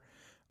are.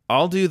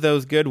 I'll do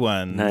those good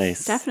ones.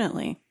 Nice.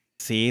 Definitely.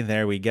 See,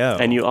 there we go.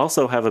 And you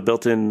also have a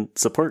built-in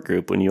support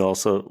group when you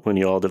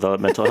all develop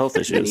mental health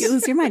issues. You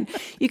lose your mind.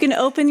 You can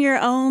open your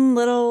own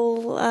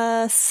little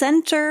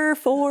center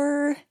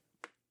for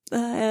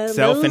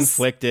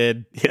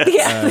self-inflicted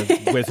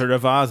Wizard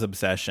of Oz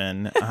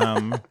obsession.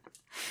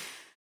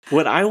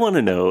 What I want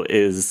to know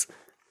is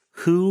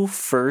who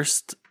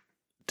first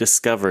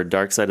discovered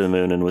Dark Side of the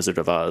Moon and Wizard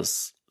of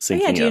Oz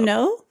syncing up? Do you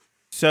know?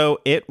 So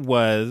it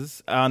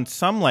was on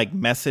some like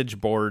message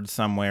board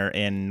somewhere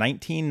in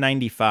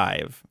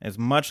 1995. It's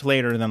much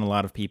later than a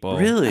lot of people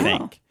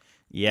think.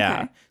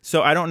 Yeah. Okay.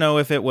 So I don't know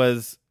if it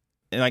was,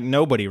 like,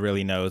 nobody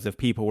really knows if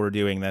people were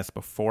doing this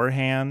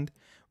beforehand,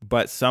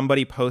 but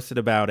somebody posted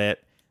about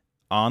it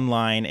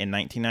online in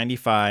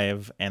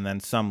 1995, and then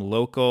some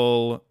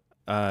local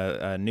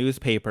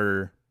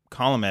newspaper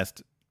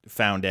columnist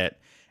found it,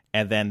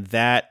 and then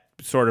that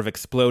sort of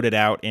exploded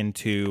out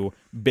into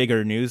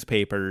bigger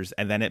newspapers,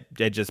 and then it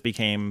just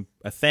became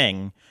a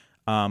thing.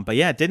 But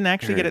yeah, it didn't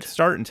actually get its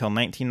start until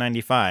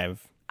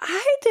 1995.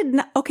 I did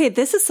not. Okay,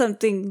 this is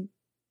something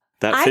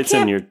that fits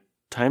in your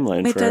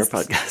timeline for our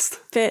podcast.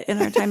 Fit in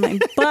our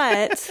timeline,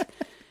 but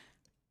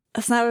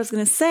that's not what I was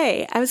going to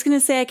say. I was going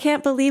to say I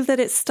can't believe that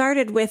it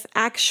started with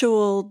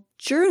actual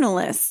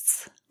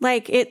journalists.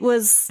 Like, it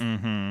was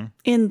in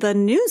the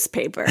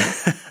newspaper.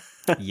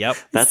 Yep.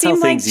 That's seemed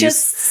how things like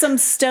just some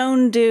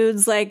stone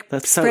dudes like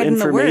that's how spreading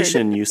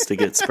information used to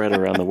get spread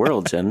around the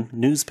world, Jen.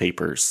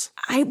 Newspapers.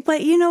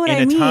 But you know what I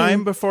mean. In a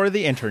time before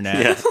the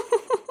internet. Yeah.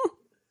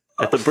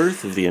 At the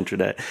birth of the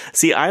internet.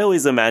 See, I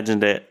always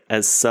imagined it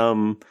as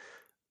some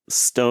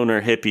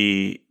stoner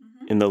hippie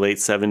in the late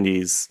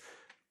 70s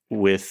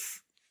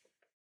with,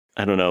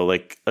 I don't know,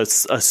 like a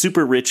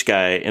super rich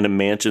guy in a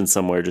mansion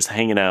somewhere just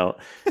hanging out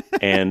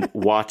and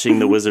watching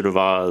The Wizard of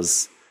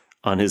Oz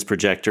on his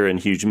projector and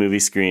huge movie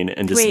screen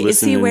and just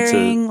listening to... Wait, is he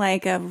wearing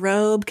like a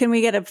robe? Can we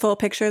get a full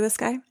picture of this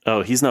guy?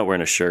 Oh, he's not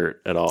wearing a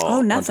shirt at all.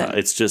 Oh, nothing.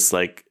 It's just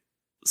like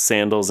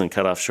sandals and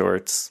cutoff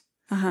shorts.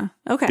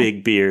 Okay.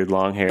 Big beard,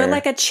 long hair. But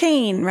like a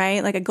chain,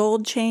 right? Like a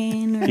gold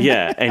chain? Or...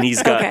 Yeah, and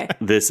he's got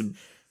this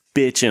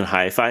bitch and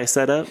hi-fi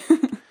setup.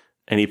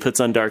 And he puts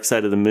on Dark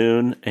Side of the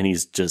Moon and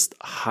he's just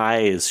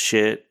high as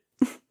shit.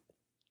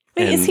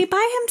 Wait, is he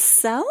by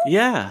himself?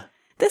 Yeah.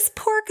 This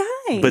poor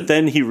guy. But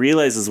then he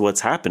realizes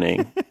what's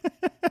happening,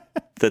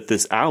 that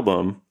this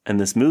album and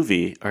this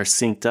movie are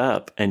synced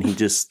up, and he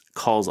just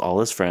calls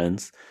all his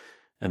friends,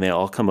 and they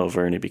all come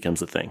over, and it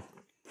becomes a thing.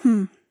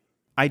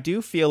 I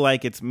do feel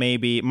like it's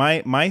maybe,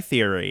 my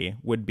theory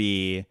would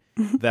be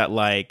that,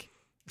 like,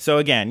 so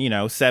again, you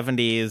know,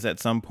 70s at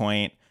some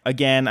point.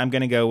 Again, I'm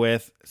going to go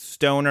with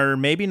stoner,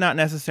 maybe not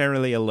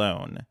necessarily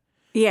alone.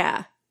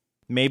 Yeah.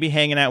 Maybe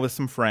hanging out with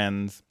some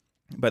friends,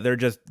 but they're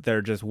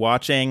just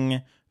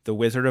watching The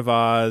Wizard of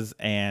Oz,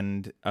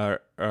 and or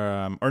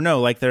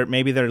no, like they're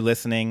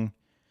listening.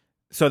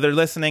 So they're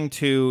listening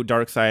to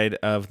Dark Side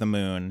of the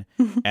Moon,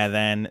 and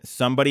then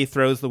somebody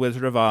throws The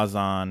Wizard of Oz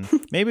on.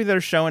 Maybe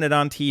they're showing it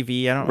on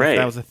TV. I don't know if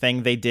that was a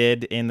thing they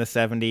did in the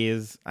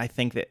 70s. I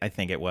think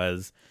it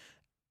was.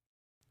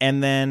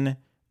 And then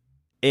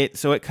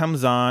it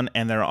comes on,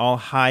 and they're all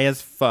high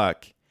as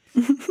fuck.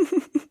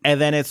 And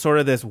then it's sort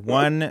of this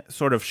one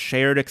sort of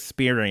shared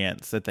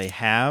experience that they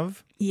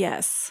have.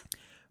 Yes.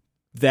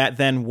 That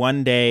then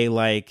one day,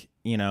 like,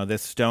 you know,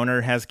 this stoner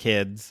has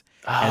kids,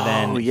 and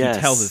then he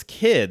tells his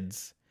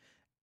kids,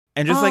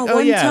 and just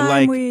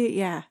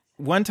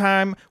one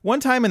time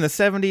in the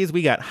 70s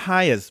we got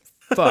high as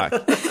fuck,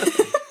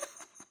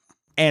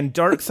 and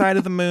Dark Side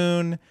of the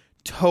Moon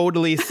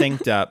totally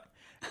synced up,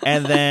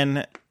 and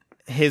then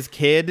his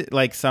kid,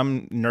 like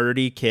some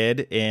nerdy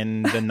kid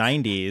in the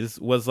 90s,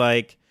 was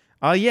like,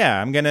 oh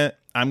yeah, I'm gonna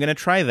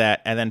try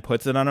that, and then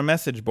puts it on a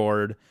message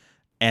board.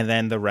 And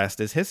then the rest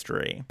is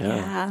history.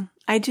 Yeah.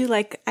 I do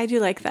like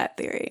that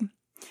theory.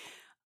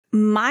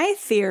 My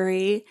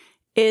theory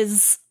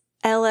is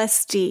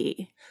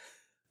LSD.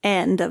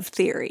 End of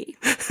theory.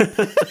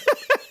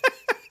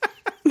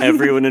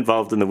 Everyone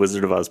involved in the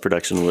Wizard of Oz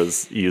production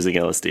was using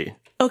LSD.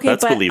 Okay,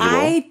 that's but believable.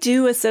 I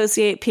do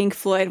associate Pink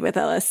Floyd with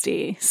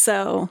LSD,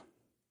 so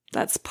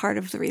that's part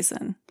of the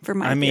reason for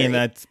my theory.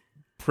 That's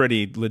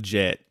pretty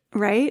legit.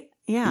 Right?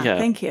 Yeah,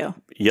 thank you.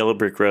 Yellow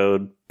Brick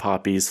Road,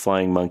 poppies,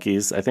 flying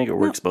monkeys. I think it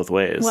works both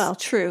ways. Well,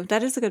 true.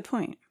 That is a good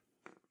point.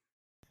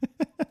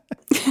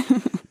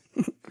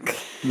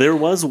 There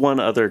was one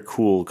other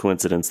cool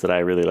coincidence that I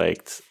really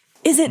liked.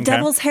 Is it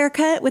Devil's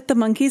haircut with the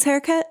monkey's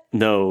haircut?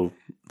 No,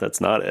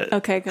 that's not it.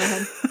 Okay, go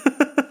ahead.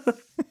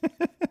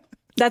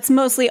 That's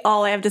mostly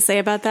all I have to say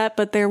about that,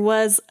 but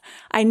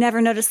I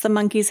never noticed the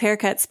monkey's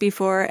haircuts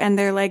before, and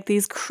they're like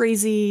these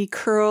crazy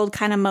curled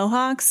kind of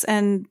mohawks,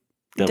 and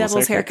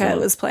Devil's haircut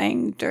was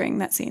playing during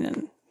that scene,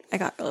 and I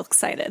got real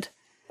excited.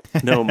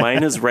 No,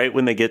 mine is right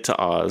when they get to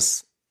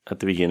Oz at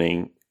the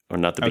beginning, or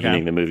not the beginning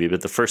of the movie,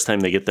 but the first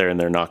time they get there and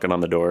they're knocking on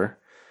the door,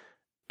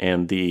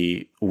 and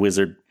the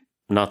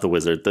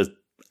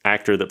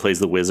actor that plays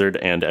the wizard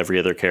and every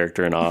other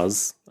character in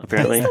Oz,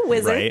 apparently. He's the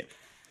wizard. Right.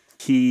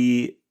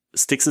 He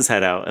sticks his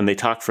head out and they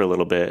talk for a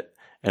little bit,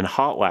 and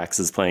Hot Wax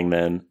is playing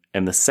then.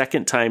 And the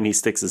second time he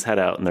sticks his head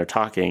out and they're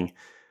talking,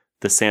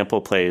 the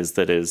sample plays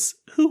that is,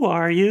 "Who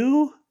are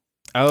you?"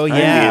 Oh, I'm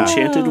yeah. the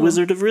Enchanted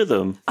Wizard of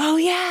Rhythm. Oh,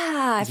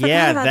 yeah. I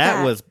forgot about that.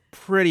 That was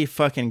pretty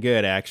fucking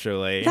good,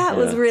 actually. That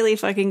was really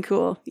fucking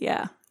cool.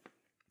 Yeah.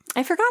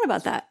 I forgot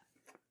about that.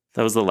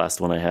 That was the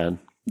last one I had.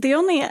 The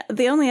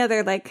only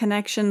other like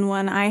connection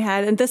one I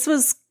had, and this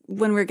was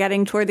when we're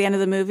getting toward the end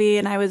of the movie,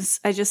 and I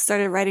just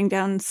started writing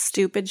down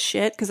stupid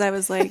shit because I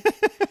was like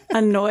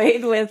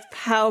annoyed with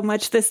how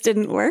much this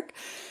didn't work.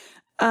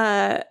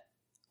 So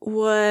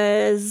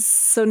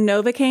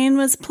Novocaine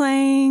was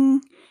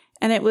playing,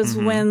 and it was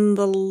when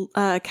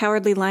the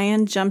Cowardly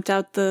Lion jumped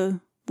out the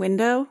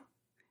window,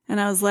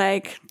 and I was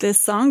like, this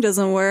song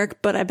doesn't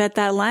work, but I bet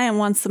that lion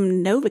wants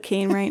some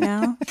Novocaine right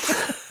now.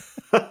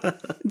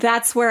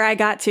 That's where I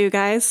got to,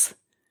 guys.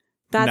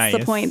 That's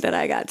the point that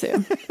I got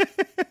to.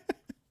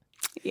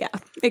 Yeah,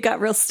 it got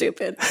real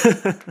stupid.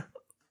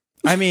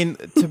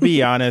 To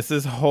be honest,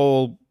 this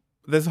whole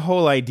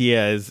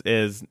idea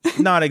is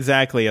not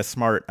exactly a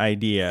smart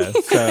idea.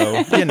 So,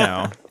 I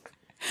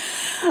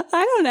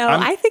don't know.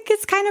 I think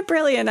it's kind of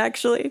brilliant,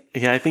 actually.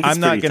 Yeah, I think it's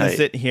I'm not going to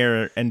sit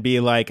here and be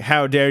like,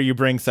 how dare you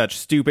bring such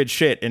stupid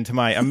shit into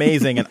my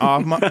amazing and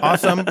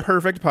awesome,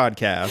 perfect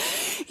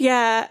podcast.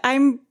 Yeah,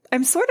 I'm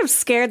sort of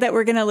scared that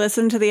we're going to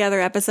listen to the other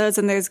episodes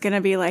and there's going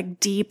to be like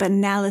deep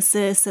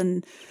analysis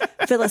and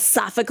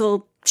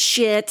philosophical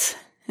shit.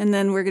 And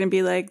then we're going to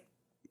be like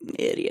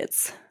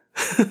idiots.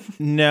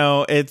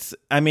 No, I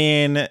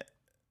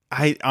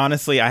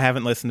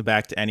haven't listened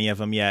back to any of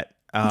them yet.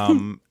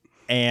 And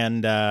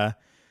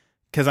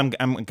because I'm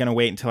going to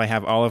wait until I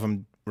have all of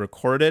them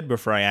recorded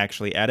before I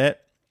actually edit.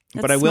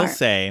 But I will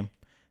say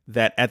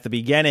that at the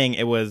beginning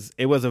it was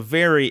a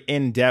very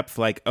in-depth,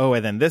 like, oh,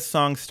 and then this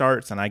song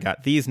starts and I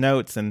got these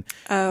notes and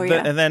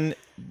and then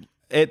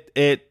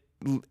it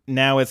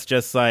now it's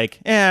just like,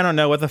 I don't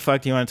know, what the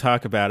fuck do you want to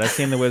talk about? I've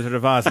seen The Wizard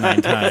of Oz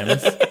 9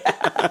 times.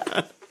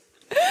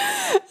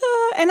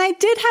 And I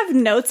did have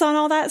notes on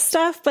all that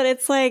stuff, but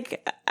it's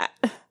like,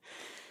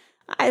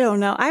 I don't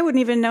know. I wouldn't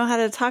even know how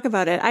to talk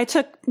about it.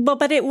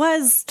 But it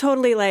was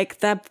totally like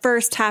the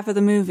first half of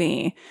the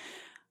movie.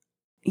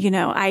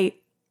 I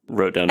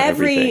wrote down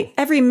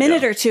every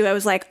minute or two. I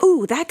was like,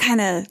 ooh, that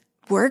kind of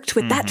worked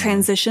with that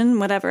transition,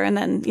 whatever. And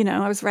then,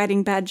 I was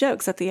writing bad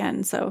jokes at the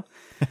end. So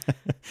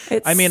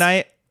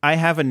I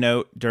have a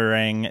note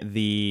during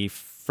the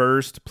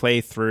first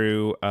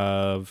playthrough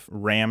of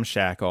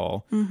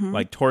Ramshackle,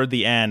 like toward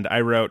the end,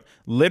 I wrote,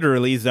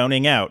 literally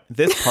zoning out.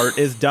 This part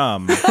is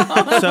dumb.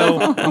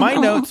 So my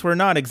notes were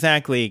not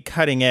exactly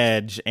cutting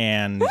edge,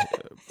 and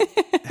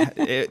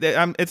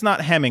it's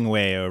not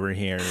Hemingway over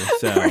here.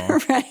 So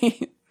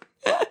right.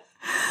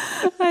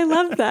 I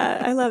love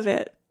that. I love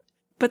it.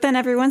 But then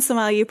every once in a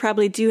while, you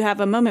probably do have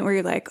a moment where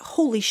you're like,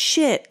 holy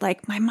shit,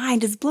 like my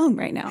mind is blown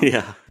right now.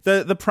 Yeah.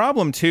 The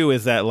problem, too,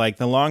 is that like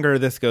the longer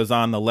this goes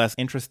on, the less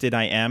interested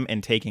I am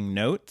in taking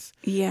notes.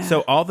 Yeah.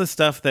 So all the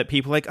stuff that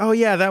people like, oh,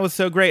 yeah, that was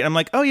so great. I'm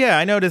like, oh, yeah,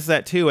 I noticed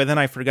that, too. And then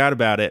I forgot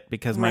about it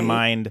because my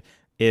mind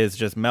is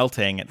just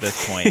melting at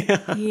this point.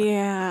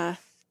 Yeah.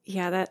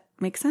 Yeah, that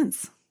makes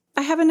sense.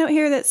 I have a note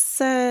here that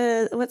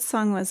says, what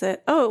song was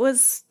it? Oh, it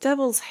was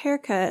Devil's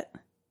Haircut.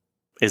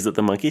 Is it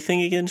the monkey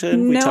thing again,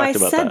 Jen? No, I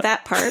said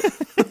that part.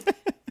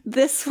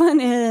 This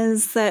one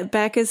is that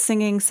Beck is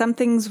singing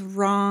Something's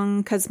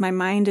Wrong because my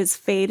mind is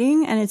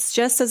fading, and it's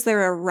just as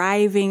they're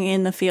arriving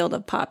in the field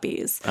of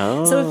poppies.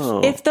 Oh.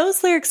 So if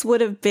those lyrics would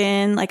have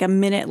been like a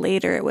minute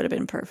later, it would have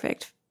been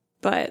perfect.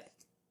 But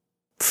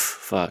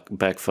fuck,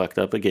 Beck fucked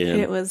up again.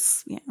 It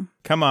was,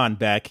 Come on,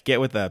 Beck, get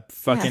with the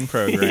fucking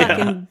program.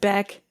 Fucking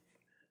Beck.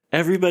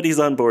 Everybody's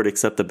on board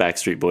except the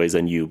Backstreet Boys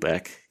and you,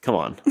 Beck. Come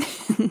on.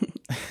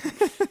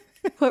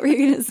 What were you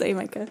going to say,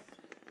 Micah?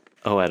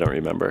 Oh, I don't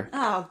remember.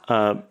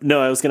 Oh.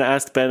 No, I was going to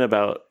ask Ben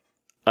about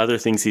other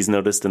things he's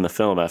noticed in the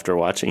film after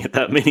watching it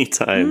that many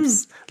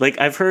times. Like,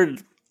 I've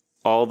heard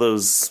all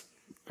those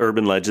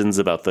urban legends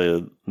about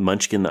the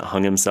munchkin that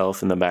hung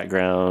himself in the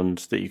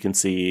background that you can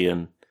see.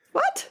 And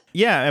What?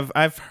 Yeah,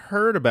 I've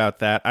heard about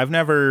that. I've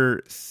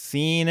never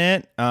seen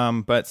it,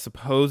 but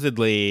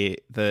supposedly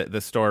the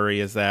story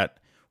is that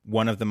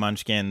one of the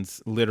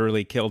munchkins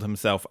literally killed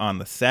himself on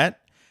the set,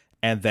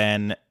 and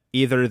then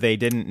either they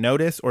didn't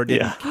notice or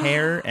didn't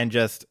care and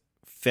just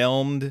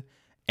filmed,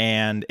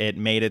 and it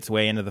made its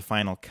way into the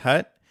final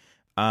cut.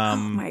 Oh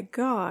my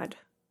God.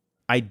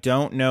 I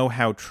don't know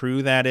how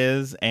true that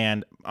is,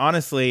 and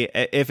honestly,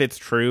 if it's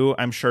true,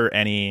 I'm sure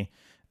any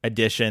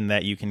edition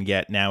that you can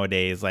get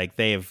nowadays, like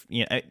they're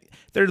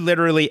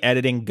literally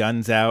editing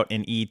Guns Out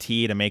in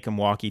E.T. to make them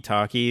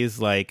walkie-talkies.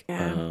 Like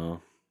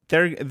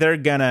they're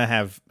gonna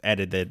have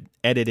edited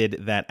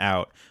that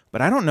out,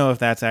 but I don't know if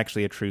that's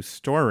actually a true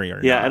story or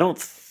not. yeah, I don't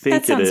think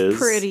That it sounds is.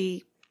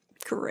 pretty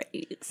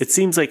crazy. It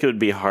seems like it would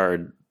be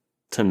hard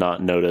to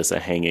not notice a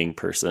hanging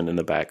person in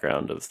the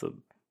background of the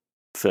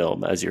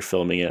film as you're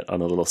filming it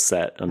on a little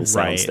set on a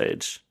Right.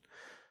 soundstage.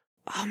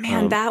 Oh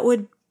man, that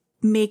would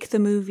make the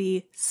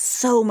movie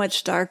so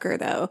much darker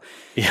though.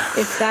 Yeah.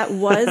 If that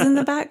was in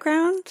the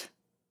background.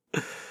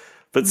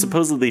 But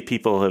supposedly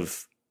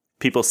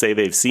people say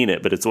they've seen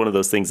it, but it's one of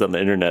those things on the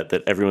internet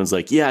that everyone's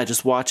like, yeah,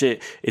 just watch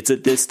it. It's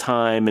at this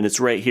time and it's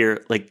right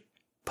here. Like,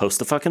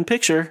 post a fucking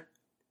picture.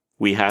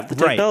 We have the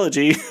Right.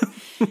 technology.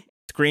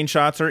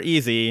 Screenshots are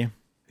easy.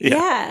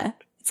 Yeah.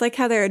 It's like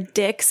how there are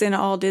dicks in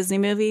all Disney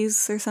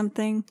movies or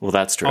something. Well,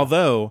 that's true.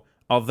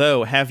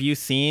 Although, have you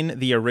seen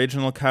the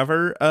original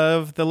cover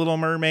of The Little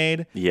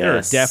Mermaid? There are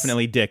Yes.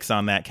 definitely dicks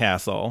on that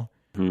castle.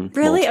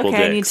 Really? Multiple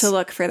Okay, I need dicks. to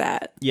look for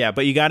that. Yeah,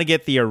 but you got to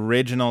get the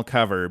original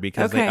cover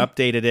because they Okay.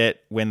 updated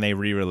it when they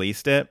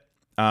re-released it.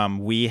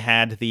 We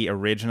had the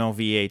original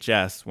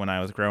VHS when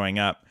I was growing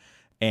up,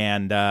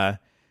 and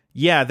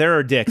yeah, there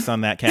are dicks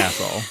on that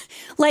castle.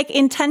 Like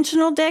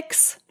intentional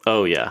dicks?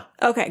 Oh, yeah.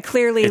 Okay,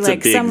 clearly It's a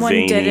like big, someone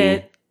did veiny-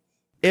 it.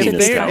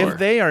 If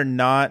they are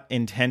not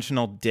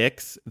intentional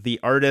dicks, the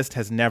artist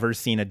has never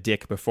seen a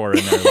dick before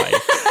in their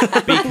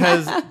life.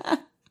 Because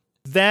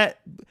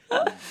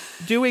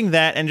doing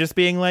that and just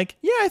being like,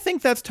 yeah, I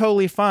think that's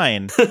totally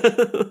fine.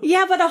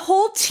 Yeah, but a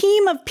whole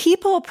team of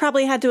people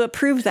probably had to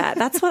approve that.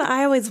 That's what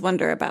I always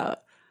wonder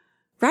about.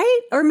 Right?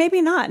 Or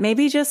maybe not.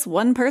 Maybe just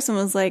one person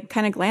was like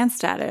kind of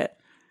glanced at it.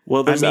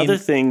 Well, there's I mean- other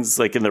things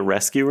like in The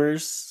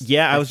Rescuers.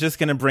 Yeah, I was just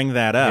going to bring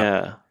that up.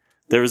 Yeah.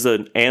 There was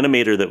an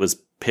animator that was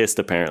pissed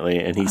apparently,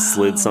 and he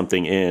slid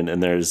something in,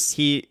 and there's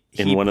He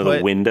in one of put-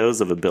 the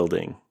windows of a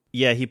building.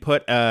 Yeah, he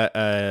put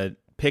a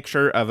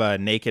picture of a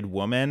naked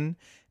woman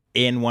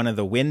in one of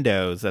the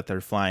windows that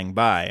they're flying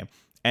by.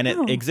 And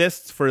it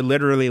exists for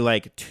literally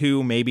like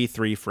 2, maybe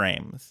 3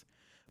 frames.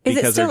 Is it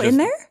Because they're still in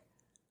just-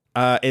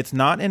 there? It's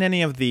not in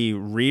any of the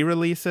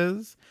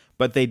re-releases,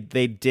 but they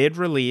did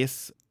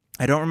release...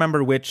 I don't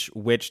remember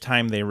which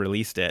time they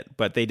released it,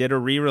 but they did a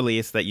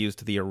re-release that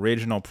used the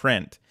original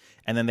print.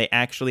 And then they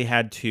actually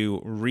had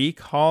to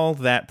recall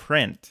that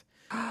print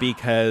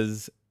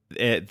because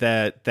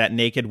that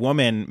naked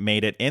woman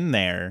made it in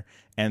there.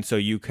 And so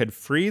you could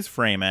freeze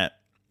frame it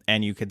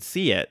and you could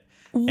see it.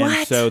 And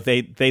What? so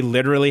they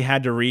literally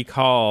had to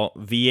recall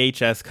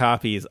VHS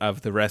copies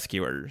of The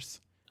Rescuers.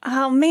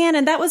 Oh man,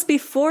 and that was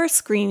before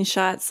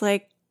screenshots.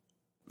 Like,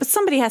 but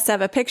somebody has to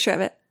have a picture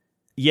of it.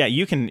 Yeah,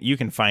 you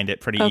can find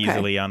it pretty Okay.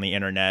 easily on the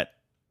internet.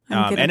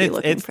 I'm gonna And be it's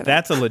looking for that.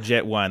 that's a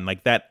legit one.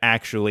 Like that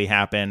actually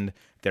happened.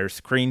 There's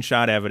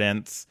screenshot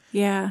evidence,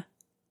 Yeah,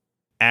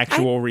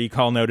 actual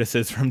recall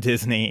notices from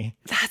Disney.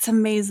 that's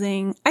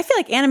amazing. I feel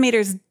like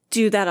animators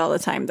do that all the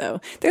time,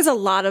 though. There's a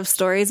lot of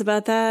stories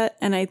about that,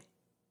 and like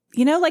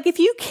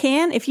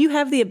if you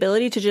have the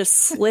ability to just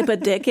slip a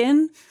dick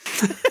in,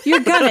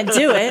 you're gonna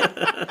do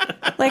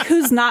it. Like,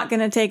 who's not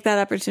gonna take that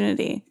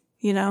opportunity?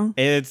 You know?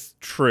 It's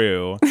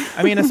true.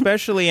 I mean,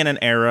 especially in an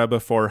era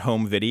before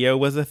home video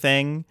was a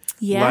thing.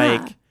 Yeah.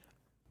 Like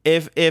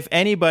if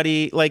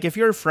anybody, like if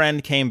your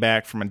friend came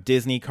back from a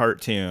Disney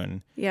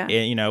cartoon, Yeah.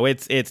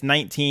 it's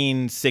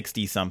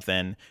 1960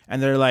 something,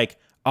 and they're like,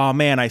 "Oh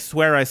man, I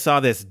swear I saw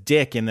this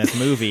dick in this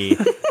movie."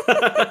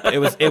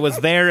 it was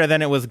there and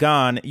then it was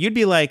gone. You'd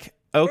be like,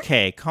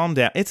 "Okay, calm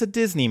down. It's a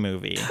Disney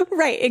movie."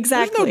 Right,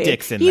 exactly.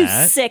 dicks in you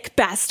that. sick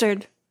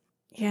bastard.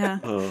 Yeah.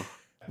 Oh.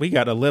 We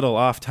got a little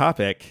off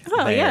topic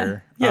Oh, yeah.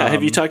 there. Yeah,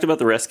 have you talked about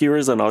The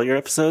Rescuers on all your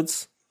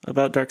episodes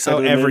about Dark Side Oh,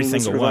 of the Moon? every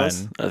Wizard single of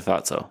Oz? one. I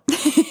thought so.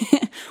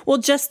 Well,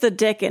 just the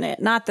dick in it,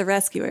 not the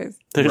rescuers.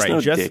 There's Right,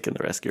 no just- dick in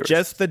The Rescuers.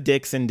 Just the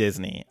dicks in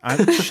Disney. I'm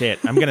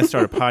going to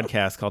start a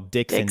podcast called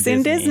Dicks, Dicks in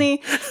in Disney.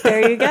 Disney.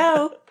 There you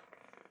go.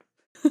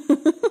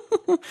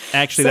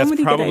 Actually, So that's many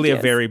good probably a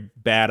ideas. very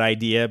bad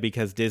idea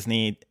because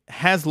Disney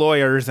has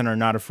lawyers and are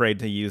not afraid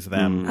to use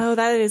them. Oh,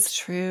 that is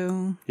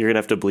true. You're going to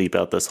have to bleep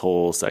out this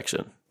whole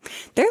section.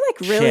 They're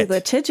like really Shit.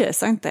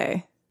 litigious, aren't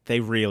they? They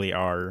really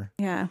are.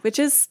 Yeah, which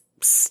is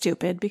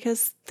stupid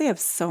because they have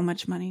so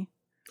much money.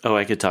 Oh,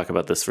 I could talk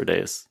about this for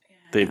days.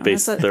 They've that's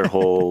based what- their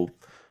whole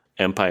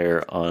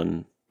empire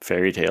on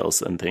fairy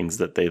tales and things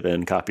that they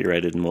then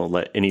copyrighted and won't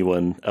let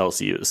anyone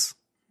else use.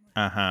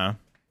 Uh-huh.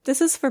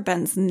 This is for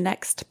Ben's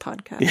next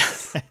podcast.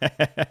 Yes.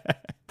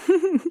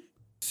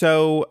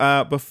 So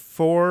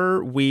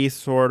before we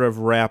sort of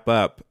wrap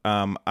up,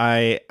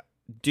 I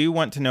do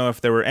want to know if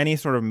there were any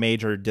sort of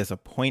major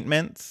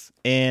disappointments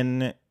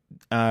in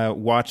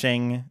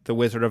watching The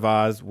Wizard of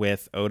Oz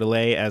with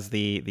Odelay as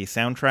the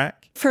soundtrack.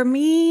 For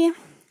me,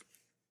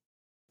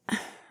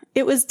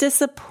 it was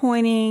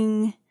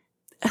disappointing.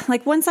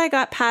 Like, once I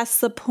got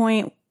past the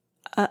point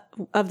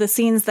of the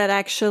scenes that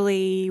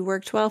actually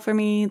worked well for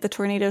me, the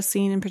tornado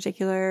scene in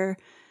particular.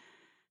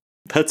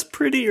 That's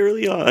pretty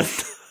early on.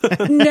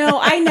 No,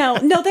 I know.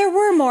 No, there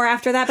were more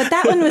after that, but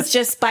that one was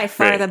just by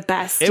far the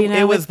best.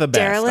 It was the best.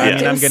 Derelict. I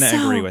mean, I'm going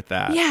to agree with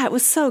that. Yeah, it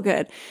was so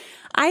good.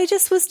 I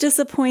just was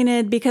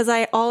disappointed because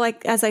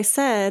as I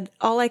said,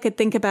 all I could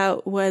think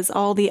about was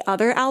all the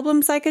other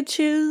albums I could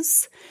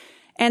choose.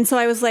 And so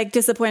I was like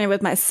disappointed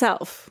with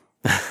myself,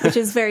 which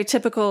is a very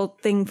typical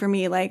thing for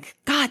me. Like,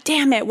 God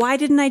damn it, why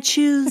didn't I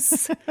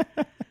choose?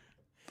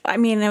 I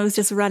mean, I was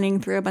just running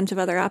through a bunch of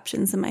other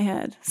options in my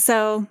head.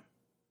 So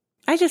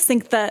I just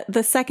think that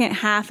the second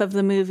half of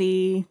the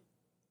movie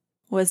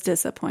was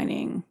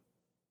disappointing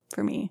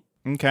for me.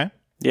 Okay.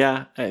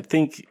 Yeah, I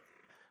think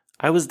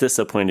I was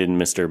disappointed in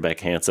Mr. Beck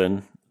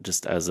Hansen,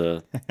 just as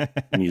a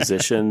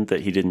musician,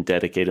 that he didn't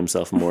dedicate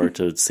himself more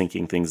to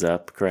syncing things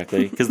up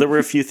correctly. Because there were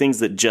a few things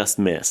that just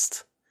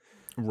missed.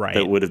 Right.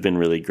 That would have been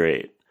really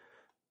great.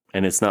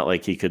 And it's not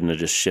like he couldn't have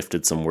just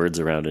shifted some words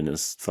around in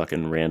his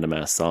fucking random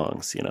ass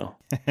songs, you know?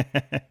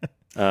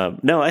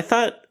 No, I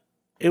thought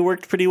it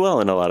worked pretty well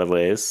in a lot of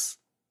ways.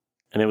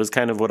 And it was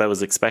kind of what I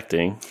was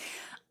expecting.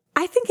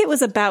 I think it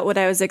was about what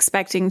I was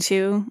expecting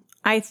too.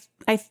 I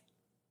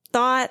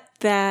thought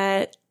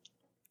that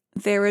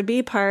there would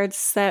be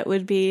parts that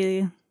would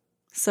be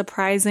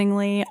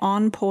surprisingly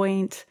on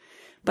point,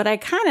 but I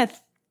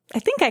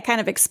think I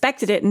kind of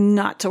expected it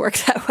not to work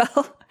that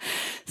well.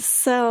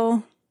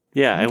 So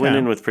yeah, I went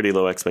in with pretty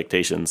low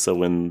expectations. So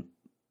when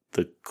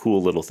the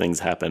cool little things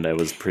happened, I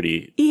was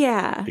pretty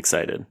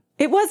excited.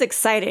 It was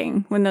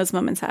exciting when those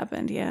moments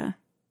happened. Yeah.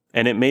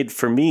 And it made,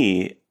 for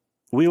me,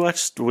 we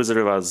watched Wizard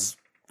of Oz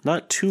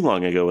not too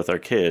long ago with our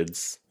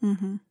kids,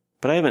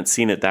 but I haven't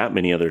seen it that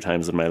many other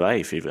times in my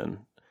life even.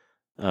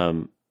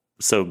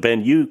 So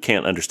Ben, you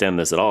can't understand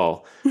this at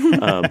all.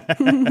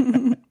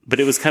 But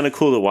it was kind of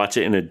cool to watch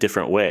it in a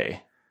different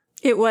way.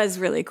 It was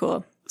really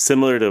cool.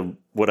 Similar to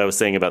what I was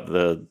saying about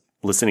the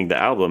listening to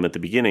the album at the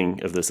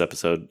beginning of this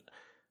episode,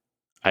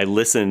 I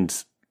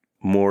listened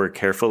more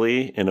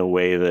carefully in a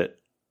way that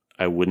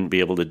I wouldn't be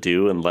able to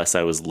do unless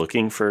I was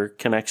looking for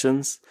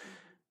connections.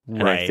 Right.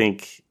 And I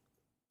think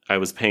I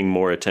was paying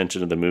more attention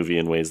to the movie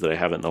in ways that I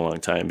haven't in a long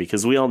time,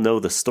 because we all know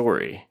the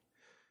story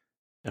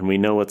and we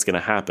know what's going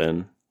to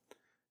happen,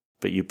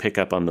 but you pick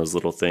up on those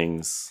little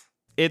things.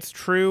 It's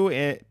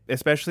true,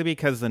 especially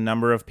because the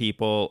number of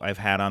people I've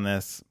had on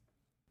this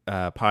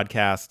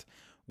podcast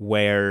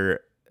where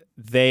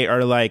they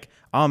are like,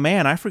 oh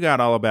man, I forgot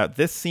all about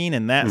this scene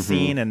and that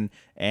scene,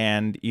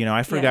 and you know,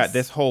 I forgot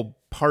this whole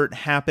part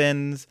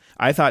happens.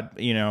 I thought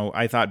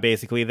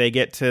basically they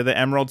get to the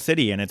Emerald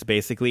City and it's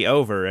basically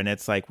over, and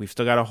it's like we've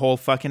still got a whole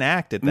fucking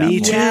act at that point. Me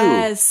too.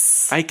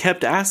 Yes. I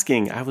kept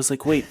asking. I was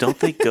like, wait, don't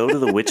they go to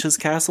the witch's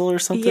castle or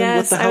something?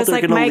 Yes, what the hell? I was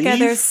like, They're gonna Micah, leave?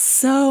 there's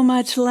so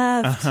much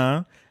left.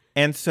 Uh-huh.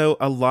 And so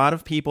a lot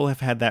of people have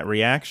had that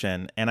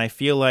reaction, and I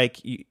feel like,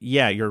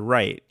 yeah, you're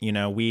right. You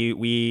know,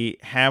 we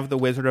have the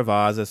Wizard of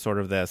Oz as sort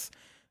of this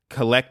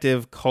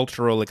collective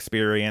cultural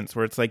experience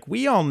where it's like,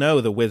 we all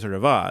know the Wizard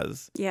of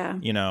Oz. Yeah.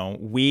 You know,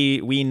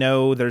 we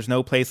know There's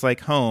No Place Like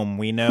Home.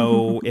 We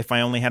know If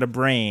I Only Had a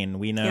Brain.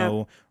 We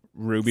know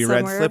Ruby Red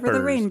Somewhere Slippers. Over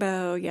the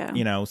Rainbow, yeah.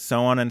 You know,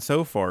 so on and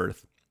so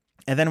forth.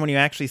 And then when you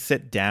actually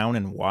sit down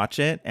and watch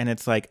it, and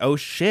it's like, oh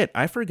shit,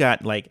 I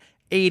forgot like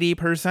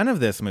 80% of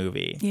this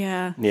movie.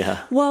 Yeah.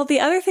 Yeah. Well, the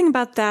other thing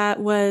about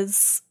that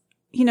was,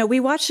 you know, we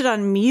watched it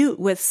on mute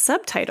with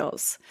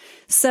subtitles.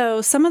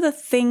 So some of the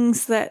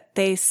things that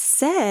they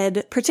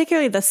said,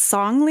 particularly the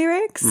song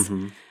lyrics,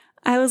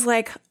 I was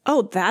like,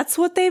 oh, that's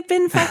what they've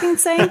been fucking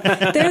saying.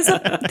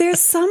 There's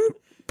some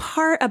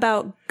part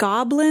about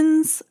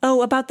goblins.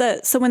 Oh,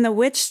 so when the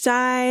witch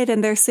died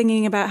and they're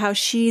singing about how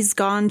she's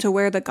gone to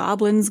where the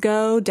goblins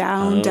go,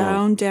 down,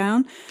 down,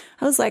 down.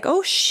 I was like,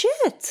 oh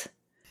shit.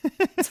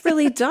 It's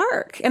really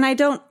dark. And I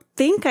don't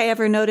think I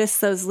ever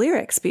noticed those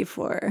lyrics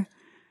before.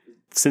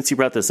 Since you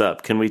brought this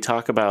up, can we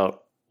talk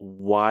about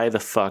why the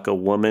fuck a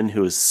woman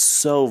who is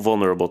so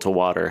vulnerable to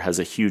water has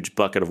a huge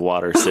bucket of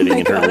water sitting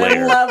in her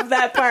lair? I love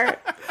that part.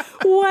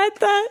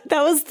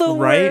 That was the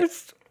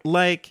worst.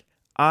 Like,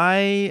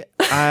 I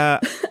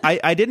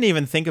didn't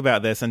even think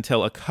about this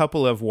until a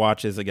couple of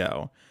watches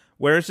ago,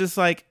 where it's just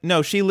like,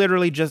 no, she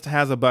literally just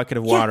has a bucket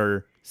of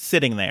water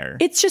sitting there.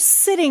 It's just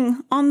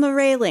sitting on the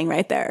railing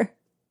right there.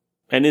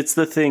 And it's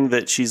the thing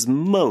that she's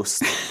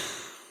most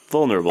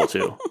vulnerable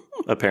to,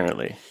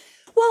 apparently.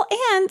 Well,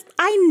 and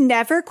I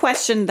never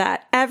questioned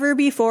that ever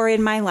before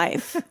in my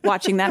life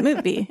watching that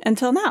movie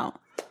until now.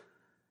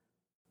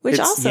 Which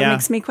It's- also yeah.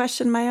 makes me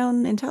question my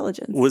own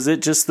intelligence. Was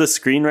it just the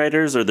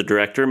screenwriters or the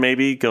director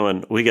maybe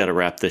going, we got to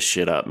wrap this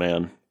shit up,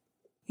 man?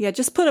 Yeah,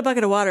 just put a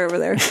bucket of water over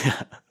there.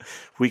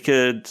 We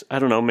could, I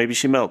don't know, maybe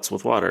she melts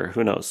with water.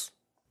 Who knows?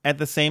 At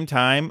the same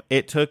time,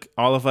 it took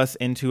all of us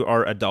into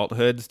our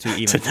adulthoods to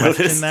even To notice.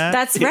 question that.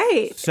 That's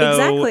right. So-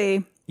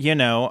 Exactly. You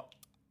know,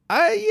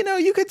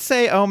 you could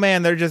say, oh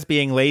man, they're just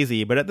being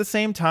lazy. But at the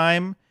same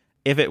time,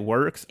 if it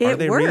works, are It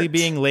they really worked.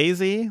 being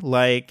lazy?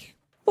 Like,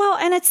 Well,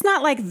 and it's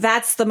not like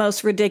that's the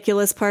most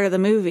ridiculous part of the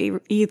movie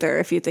either,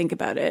 if you think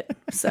about it.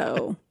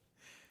 So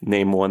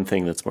Name one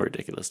thing that's more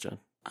ridiculous, Jen.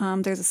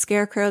 there's a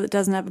scarecrow that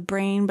doesn't have a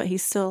brain, but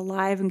he's still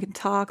alive and can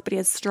talk, but he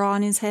has straw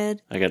in his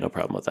head. I got no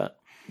problem with that.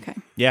 Okay.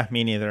 yeah,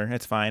 me neither.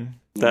 It's fine.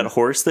 That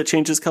horse that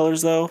changes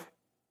colors, though,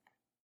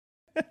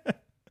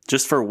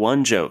 just for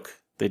one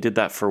joke. They did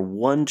that for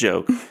one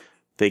joke.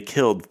 They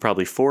killed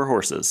probably 4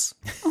 horses,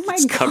 Oh my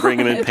just god. covering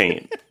them in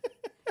paint.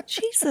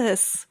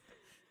 Jesus.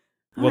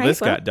 All Well, right, this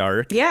got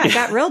dark. Yeah, it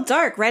got real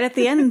dark right at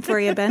the end for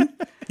you, Ben.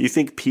 You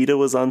think PETA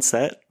was on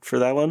set for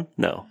that one?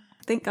 No.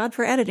 Thank God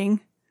for editing.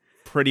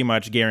 Pretty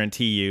much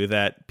guarantee you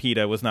that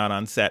PETA was not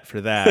on set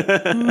for that.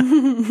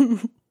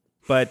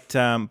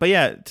 But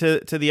yeah,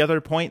 to the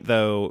other point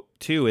though,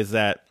 too, is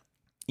that,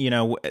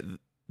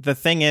 the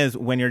thing is,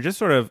 when you're just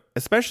sort of,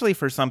 especially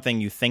for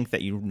something you think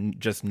that you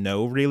just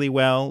know really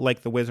well,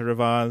 like The Wizard of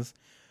Oz,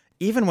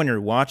 even when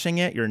you're watching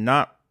it, you're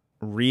not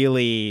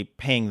really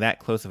paying that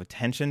close of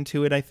attention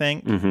to it, I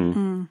think.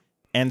 Mm-hmm.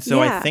 And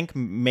so Yeah. I think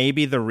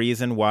maybe the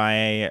reason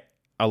why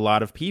a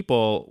lot of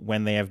people,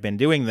 when they have been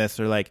doing this,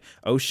 are like,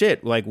 oh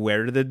shit, like,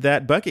 where did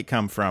that bucket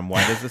come from?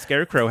 Why does the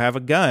scarecrow have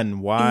a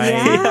gun? Why,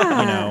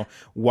 Yeah.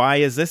 why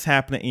is this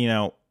happening?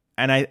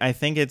 And I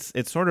think it's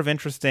sort of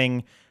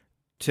interesting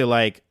to,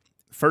 like,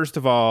 first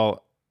of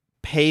all,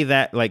 pay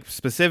that, like,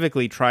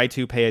 specifically try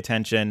to pay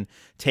attention,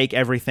 take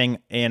everything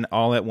in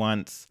all at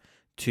once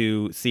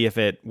to see if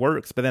it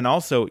works. But then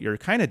also you're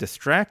kind of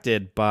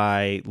distracted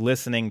by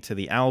listening to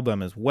the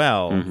album as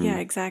well. Mhm. Yeah,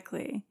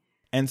 exactly.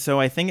 And so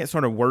I think it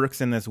sort of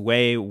works in this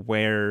way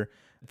where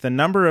the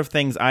number of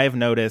things I've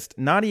noticed,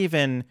 not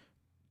even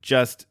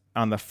just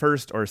on the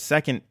first or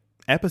second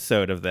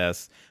episode of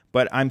this,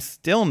 but I'm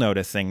still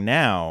noticing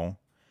now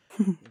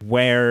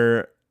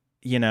where,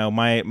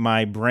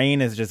 my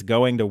brain is just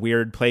going to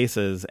weird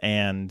places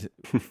and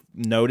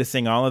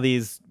noticing all of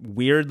these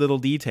weird little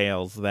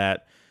details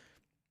that,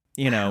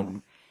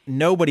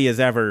 nobody has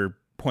ever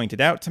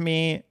pointed out to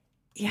me.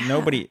 Yeah.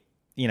 Nobody,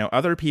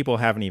 other people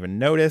haven't even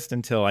noticed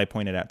until I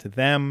pointed out to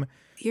them.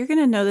 You're going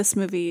to know this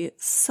movie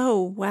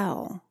so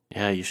well.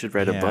 Yeah, you should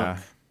write a book.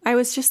 I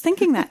was just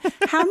thinking that.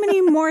 How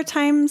many more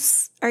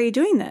times are you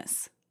doing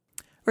this?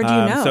 Or do you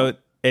know? So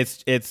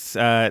it's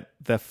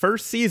the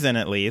first season,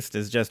 at least,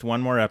 is just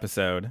one more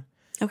episode.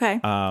 Okay.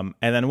 And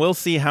then we'll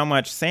see how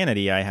much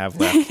sanity I have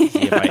left to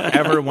see if I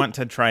ever want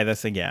to try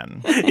this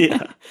again.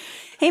 Yeah.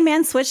 Hey,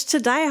 man, switch to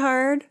Die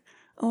Hard.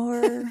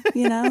 Or,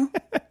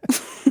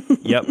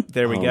 Yep,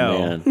 there we Oh, go.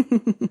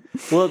 man.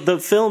 Well, the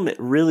film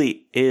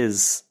really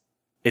is,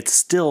 it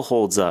still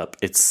holds up.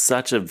 It's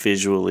such a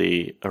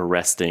visually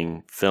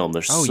arresting film.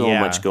 There's Oh, so yeah.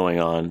 much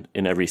going on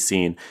in every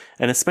scene.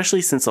 And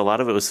especially since a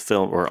lot of it was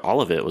filmed, or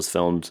all of it was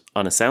filmed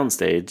on a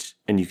soundstage,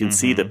 and you can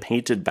see the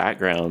painted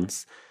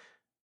backgrounds,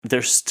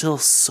 there's still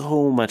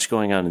so much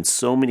going on and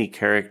so many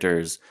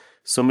characters,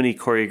 so many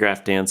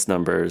choreographed dance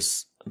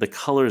numbers. The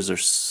colors are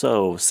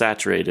so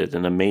saturated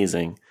and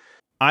amazing.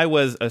 I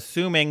was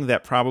assuming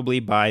that probably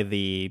by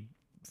the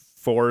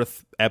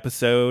 4th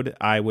episode,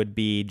 I would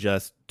be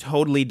just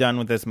totally done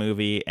with this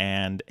movie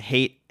and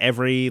hate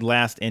every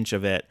last inch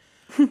of it.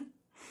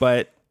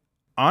 But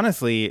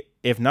honestly,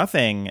 if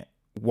nothing,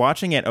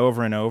 watching it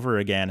over and over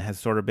again has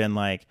sort of been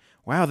like,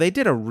 wow, they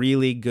did a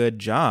really good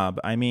job.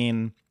 I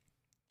mean,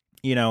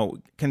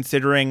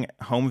 considering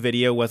home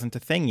video wasn't a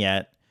thing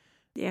yet,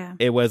 yeah.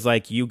 it was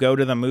like you go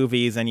to the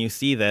movies and you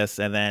see this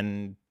and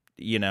then,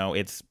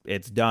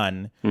 it's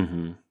done.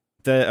 Mm-hmm.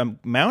 The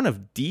amount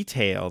of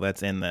detail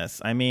that's in this,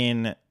 I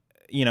mean,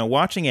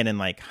 watching it in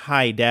like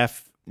high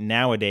def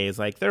nowadays,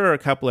 like there are a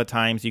couple of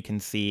times you can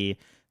see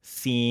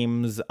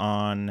seams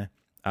on,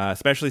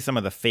 especially some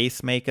of the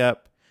face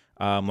makeup,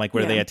 like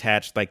where they Yeah.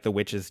 attached like the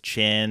witch's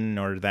chin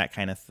or that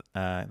kind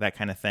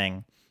of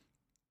thing.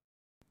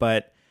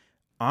 But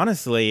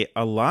honestly,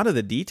 a lot of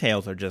the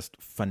details are just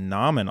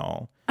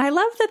phenomenal. I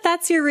love that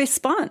that's your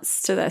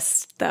response to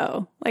this,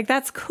 though. Like,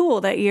 that's cool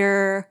that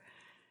you're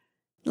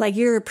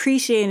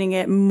appreciating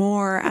it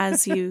more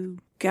as you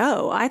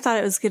go. I thought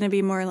it was going to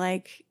be more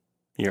like,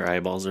 Your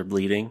eyeballs are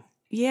bleeding.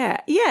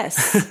 yeah,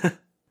 yes.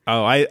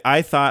 Oh,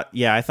 I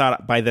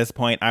thought by this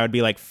point I would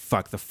be like,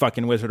 fuck the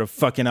fucking Wizard of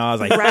fucking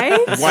Oz. Right?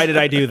 Why did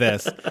I do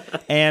this?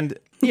 And,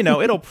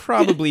 it'll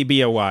probably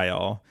be a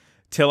while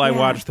till I Yeah.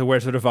 watch the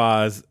Wizard of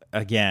Oz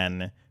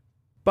again.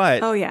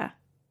 But, Oh, yeah.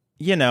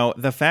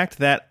 the fact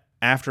that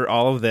after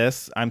all of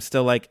this, I'm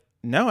still like,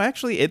 no,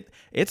 actually,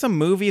 it's a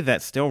movie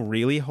that still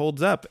really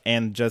holds up.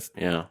 And just,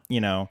 Yeah.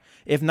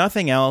 if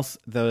nothing else,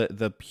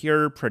 the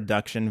pure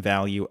production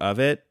value of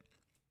it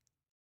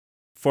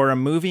For a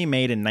movie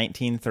made in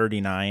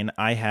 1939,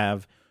 I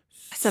have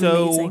That's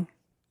amazing.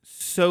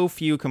 so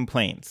few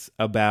complaints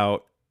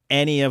about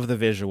any of the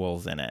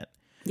visuals in it.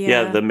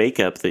 Yeah, the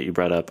makeup that you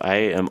brought up, I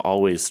am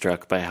always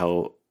struck by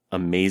how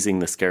amazing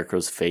the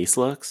Scarecrow's face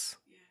looks.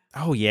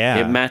 Oh yeah.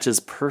 It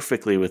matches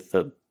perfectly with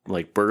the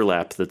like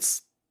burlap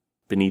that's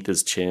beneath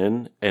his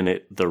chin,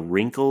 and the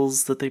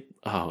wrinkles that they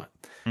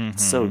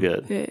it's so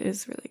good. It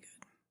is really good.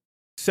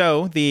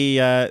 So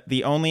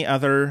the only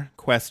other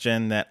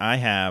question that I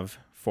have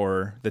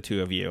for the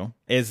two of you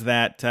is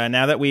that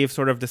now that we've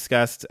sort of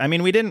discussed, I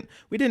mean, we didn't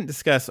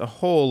discuss a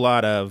whole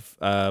lot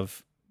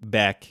of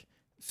Beck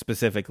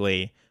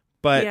specifically,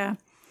 but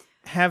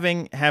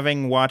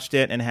having watched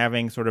it and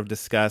having sort of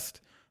discussed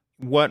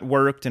what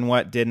worked and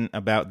what didn't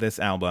about this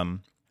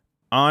album,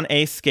 on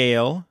a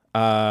scale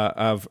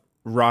of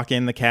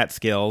Rockin' the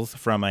Catskills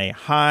from a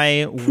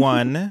high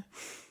 1,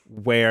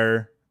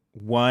 where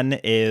 1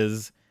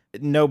 is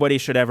nobody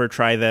should ever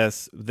try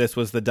this. This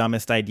was the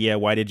dumbest idea.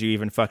 Why did you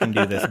even fucking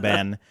do this,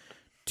 Ben?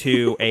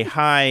 To a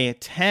high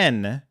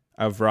 10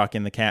 of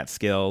Rockin' the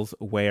Catskills,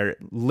 where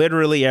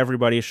literally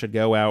everybody should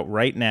go out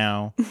right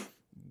now,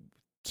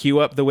 cue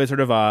up The Wizard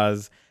of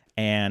Oz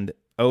and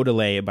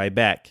Odelay by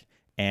Beck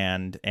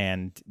and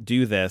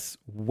do this.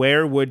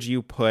 Where would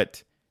you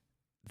put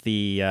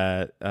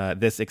the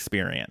this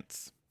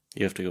experience?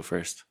 You have to go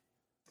first.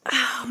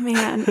 Oh,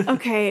 man.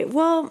 Okay.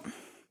 Well,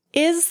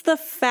 is the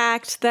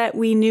fact that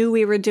we knew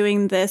we were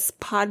doing this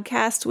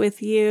podcast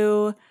with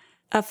you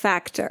a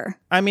factor?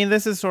 I mean,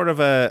 this is sort of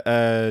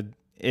a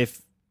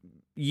if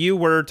you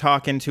were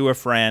talking to a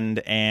friend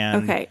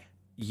and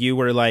you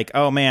were like,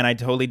 oh man, I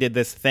totally did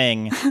this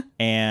thing,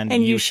 and,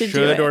 and you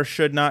should or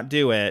should not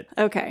do it.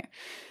 Okay.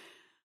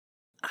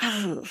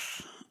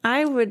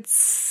 I would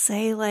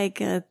say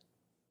like a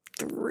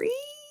 3.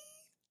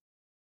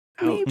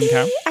 Maybe.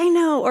 Okay. I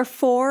know, or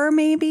 4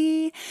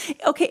 maybe.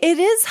 Okay, it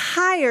is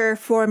higher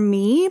for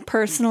me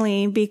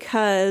personally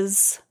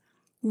because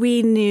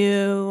I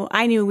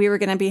knew we were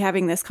going to be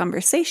having this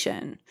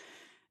conversation.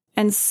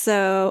 And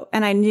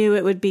I knew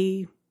it would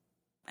be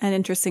an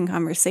interesting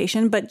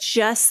conversation, but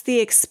just the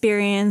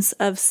experience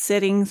of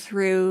sitting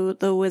through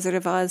the Wizard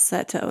of Oz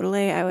set to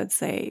Odelay, I would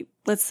say,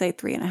 let's say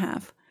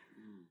 3.5.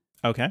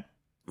 Okay.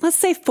 Let's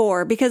say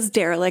 4 because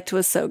Derelict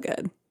was so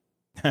good.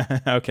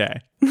 Okay.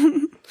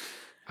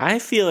 I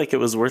feel like it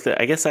was worth it.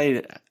 I guess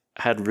I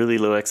had really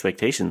low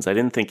expectations. I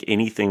didn't think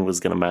anything was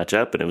going to match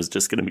up, and it was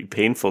just going to be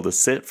painful to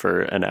sit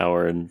for an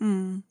hour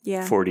and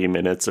 40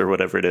 minutes or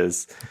whatever it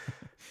is.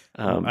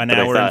 An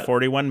hour and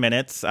 41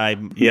 minutes. I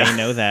may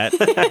know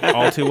that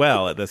all too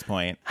well at this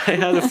point. I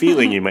had a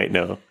feeling you might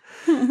know.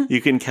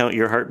 You can count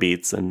your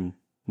heartbeats and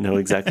know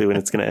exactly when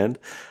it's going to end.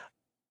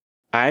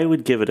 I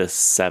would give it a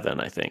 7,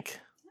 I think.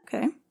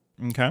 Okay.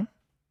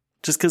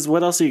 Just because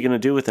what else are you going to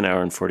do with an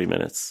hour and 40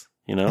 minutes?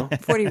 You know?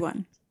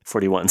 41.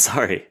 41,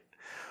 sorry.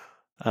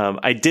 I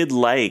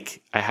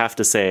have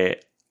to say,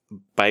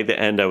 by the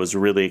end, I was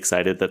really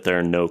excited that there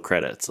are no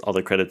credits. All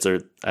the credits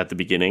are at the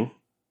beginning.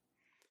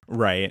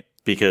 Right.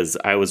 Because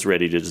I was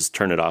ready to just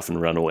turn it off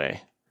and run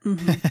away.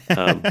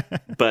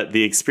 Mm-hmm. But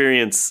the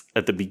experience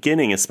at the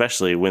beginning,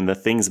 especially when the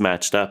things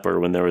matched up or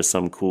when there was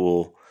some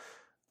cool,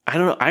 I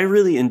don't know, I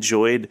really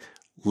enjoyed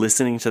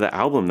listening to the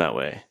album that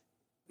way.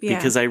 Yeah.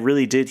 Because I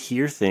really did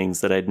hear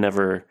things that I'd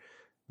never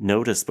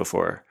noticed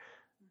before.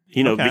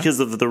 You know, because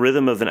of the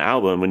rhythm of an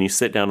album, when you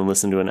sit down and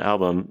listen to an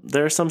album,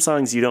 there are some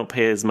songs you don't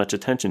pay as much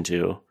attention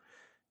to.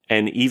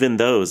 And even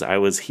those, I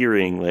was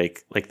hearing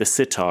like the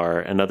sitar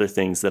and other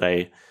things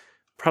that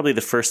probably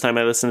the first time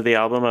I listened to the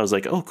album, I was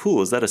like, oh,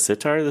 cool. Is that a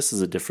sitar? This is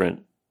a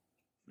different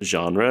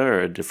genre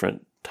or a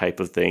different type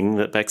of thing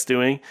that Beck's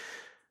doing.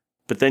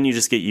 But then you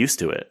just get used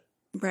to it.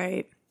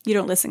 Right. You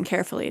don't listen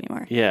carefully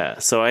anymore. Yeah.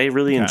 So I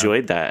really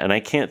enjoyed that. And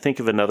I can't think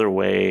of another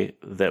way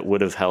that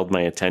would have held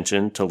my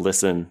attention to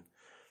listen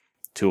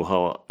to a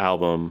whole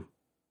album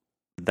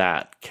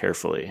that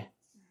carefully.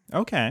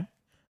 Okay.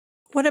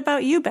 What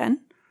about you,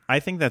 Ben? I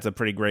think that's a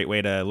pretty great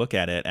way to look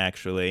at it,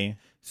 actually.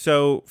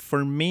 So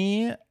for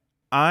me,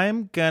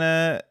 I'm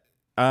gonna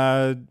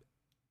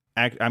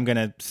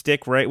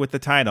stick right with the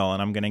title,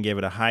 and I'm gonna give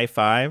it a high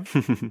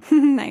 5.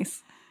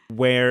 Nice.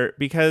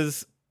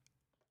 Because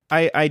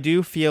I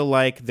do feel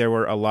like there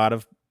were a lot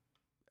of,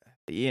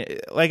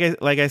 like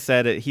I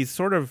said, he's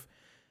sort of,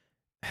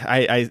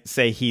 I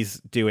say he's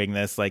doing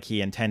this like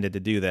he intended to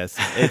do this.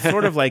 It's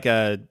sort of like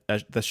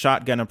the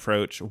shotgun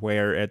approach,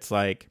 where it's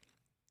like,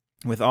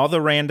 with all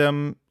the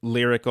random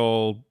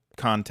lyrical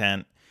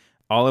content,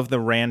 all of the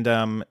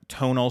random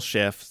tonal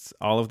shifts,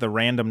 all of the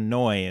random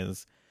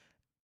noise,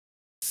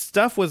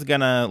 stuff was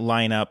gonna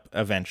line up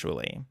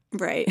eventually.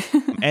 Right.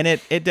 And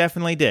it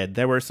definitely did.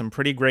 There were some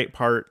pretty great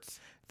parts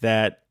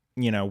that,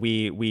 you know,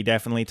 we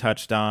definitely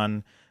touched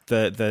on.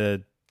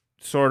 The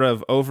sort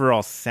of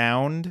overall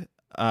sound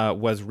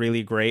was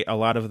really great. A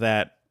lot of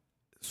that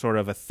sort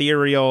of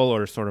ethereal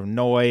or sort of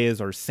noise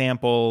or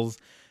samples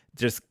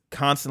just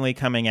constantly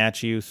coming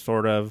at you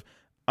sort of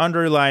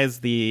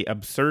underlies the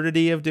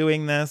absurdity of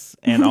doing this,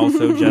 and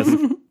also just,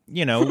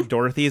 you know,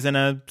 Dorothy's in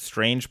a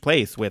strange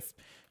place with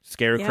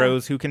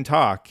scarecrows who can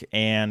talk,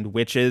 and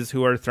witches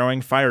who are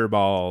throwing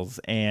fireballs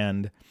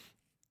and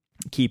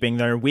keeping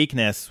their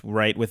weakness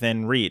right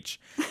within reach.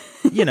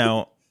 You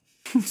know,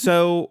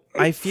 so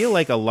I feel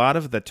like a lot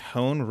of the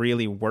tone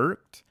really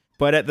worked,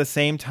 but at the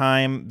same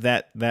time,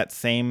 that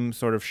same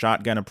sort of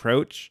shotgun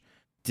approach,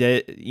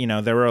 there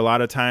were a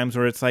lot of times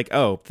where it's like,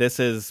 oh, this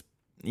is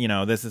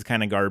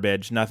kind of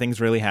garbage.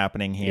 Nothing's really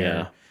happening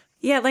here.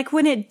 Yeah, like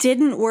when it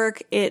didn't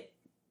work, it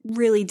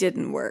really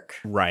didn't work.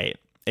 Right.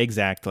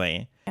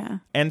 Exactly. Yeah.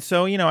 And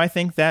so, I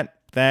think that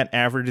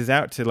averages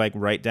out to like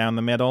right down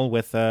the middle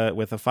with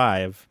a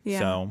 5. Yeah.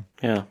 So,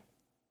 yeah.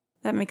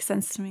 That makes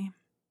sense to me.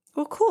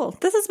 Well, cool.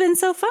 This has been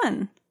so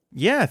fun.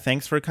 Yeah,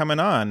 thanks for coming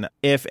on.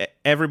 If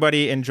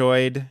everybody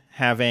enjoyed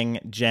having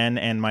Jen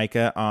and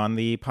Micah on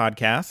the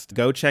podcast,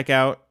 go check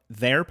out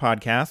their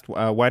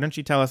podcast. Why don't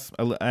you tell us,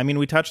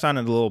 we touched on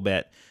it a little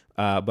bit,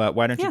 but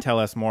why don't you tell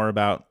us more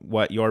about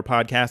what your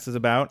podcast is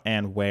about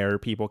and where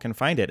people can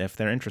find it if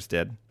they're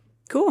interested?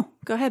 Cool.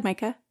 Go ahead,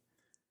 Micah.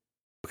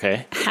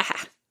 Okay.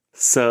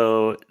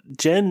 So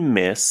Jen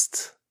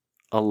missed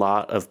a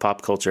lot of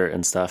pop culture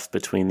and stuff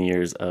between the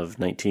years of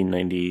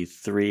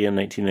 1993 and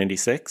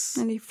 1996.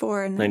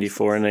 94 and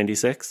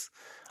 96.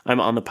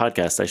 I'm on the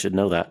podcast. I should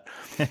know that.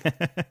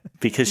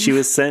 Because she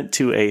was sent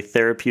to a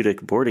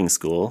therapeutic boarding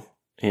school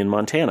in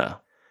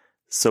Montana.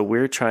 So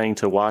we're trying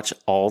to watch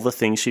all the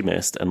things she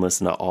missed and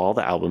listen to all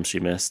the albums she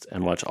missed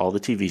and watch all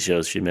the TV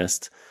shows she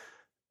missed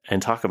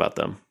and talk about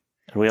them.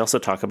 And we also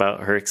talk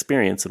about her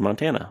experience in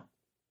Montana.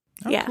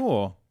 Oh,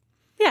 cool.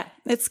 Yeah,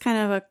 it's kind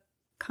of a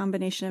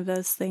combination of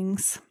those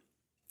things.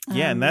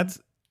 Yeah, and that's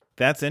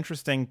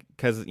interesting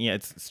because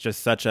it's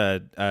just such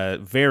a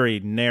very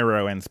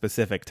narrow and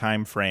specific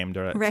time frame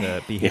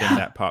to be hitting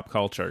that pop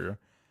culture.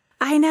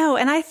 I know,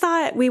 and I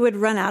thought we would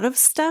run out of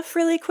stuff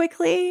really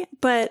quickly,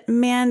 but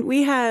man,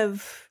 we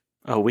have...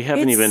 Oh, we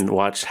haven't even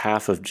watched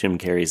half of Jim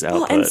Carrey's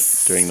output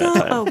during that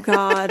time. Oh,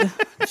 God.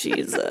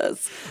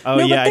 Jesus. Oh,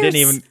 no, yeah, I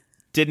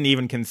didn't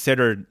even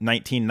consider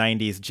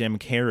 1990s Jim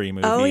Carrey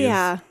movies. Oh,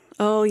 yeah.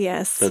 Oh,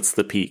 yes. That's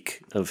the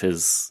peak of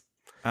his...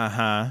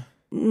 Uh-huh.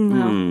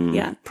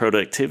 Yeah.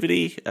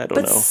 Productivity? I don't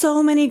know. But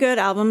so many good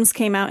albums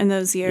came out in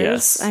those years.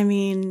 Yes. I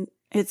mean,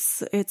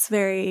 it's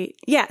very...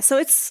 Yeah, so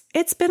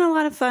it's been a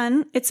lot of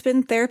fun. It's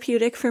been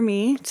therapeutic for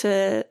me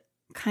to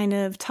kind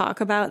of talk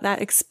about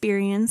that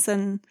experience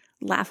and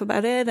laugh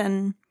about it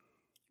and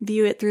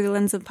view it through the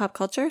lens of pop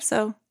culture.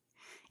 So,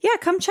 yeah,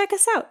 come check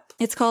us out.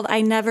 It's called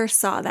I Never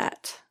Saw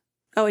That.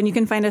 Oh, and you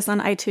can find us on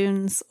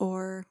iTunes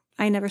or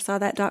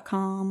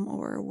ineversawthat.com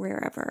or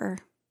wherever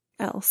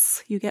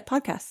else you get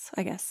podcasts,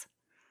 I guess.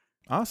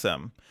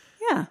 Awesome.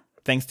 Yeah.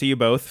 Thanks to you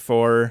both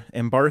for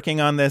embarking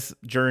on this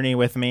journey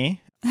with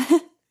me.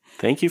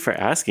 Thank you for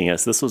asking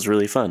us. This was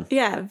really fun.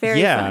 Yeah,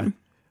 very fun.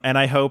 And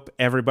I hope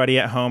everybody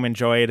at home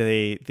enjoyed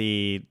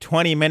the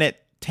 20-minute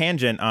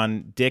tangent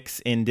on dicks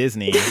in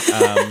Disney.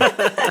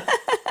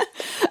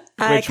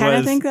 I kind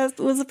of think that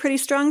was a pretty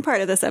strong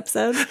part of this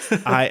episode.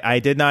 I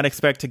did not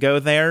expect to go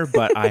there,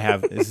 but I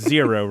have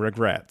zero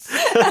regrets.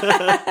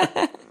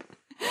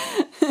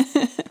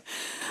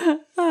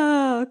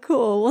 Oh,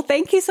 cool. Well,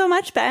 thank you so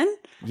much, Ben.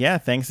 Yeah,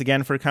 thanks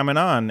again for coming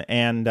on.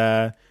 And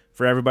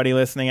for everybody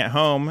listening at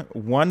home,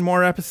 one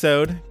more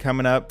episode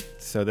coming up.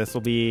 So this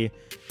will be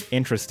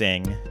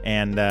interesting.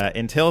 And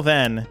until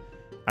then,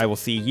 I will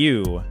see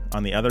you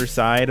on the other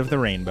side of the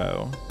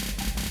rainbow.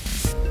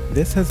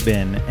 This has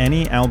been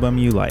Any Album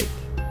You Like.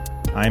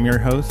 I'm your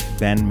host,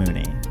 Ben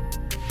Mooney.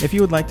 If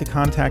you would like to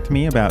contact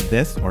me about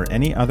this or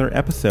any other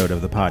episode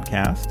of the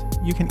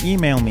podcast, you can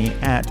email me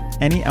at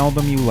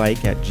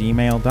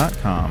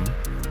anyalbumyoulike@gmail.com,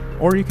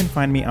 or you can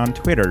find me on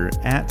Twitter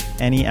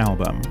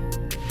 @anyalbum.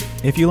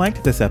 If you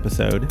liked this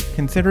episode,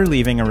 consider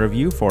leaving a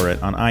review for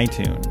it on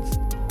iTunes.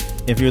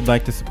 If you would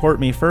like to support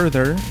me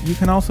further, you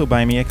can also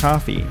buy me a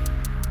coffee.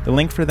 The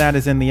link for that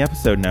is in the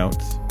episode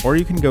notes, or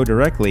you can go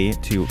directly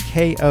to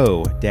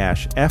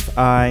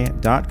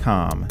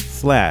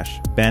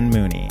ko-fi.com/Ben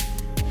Mooney.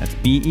 That's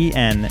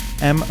BENMOONEY.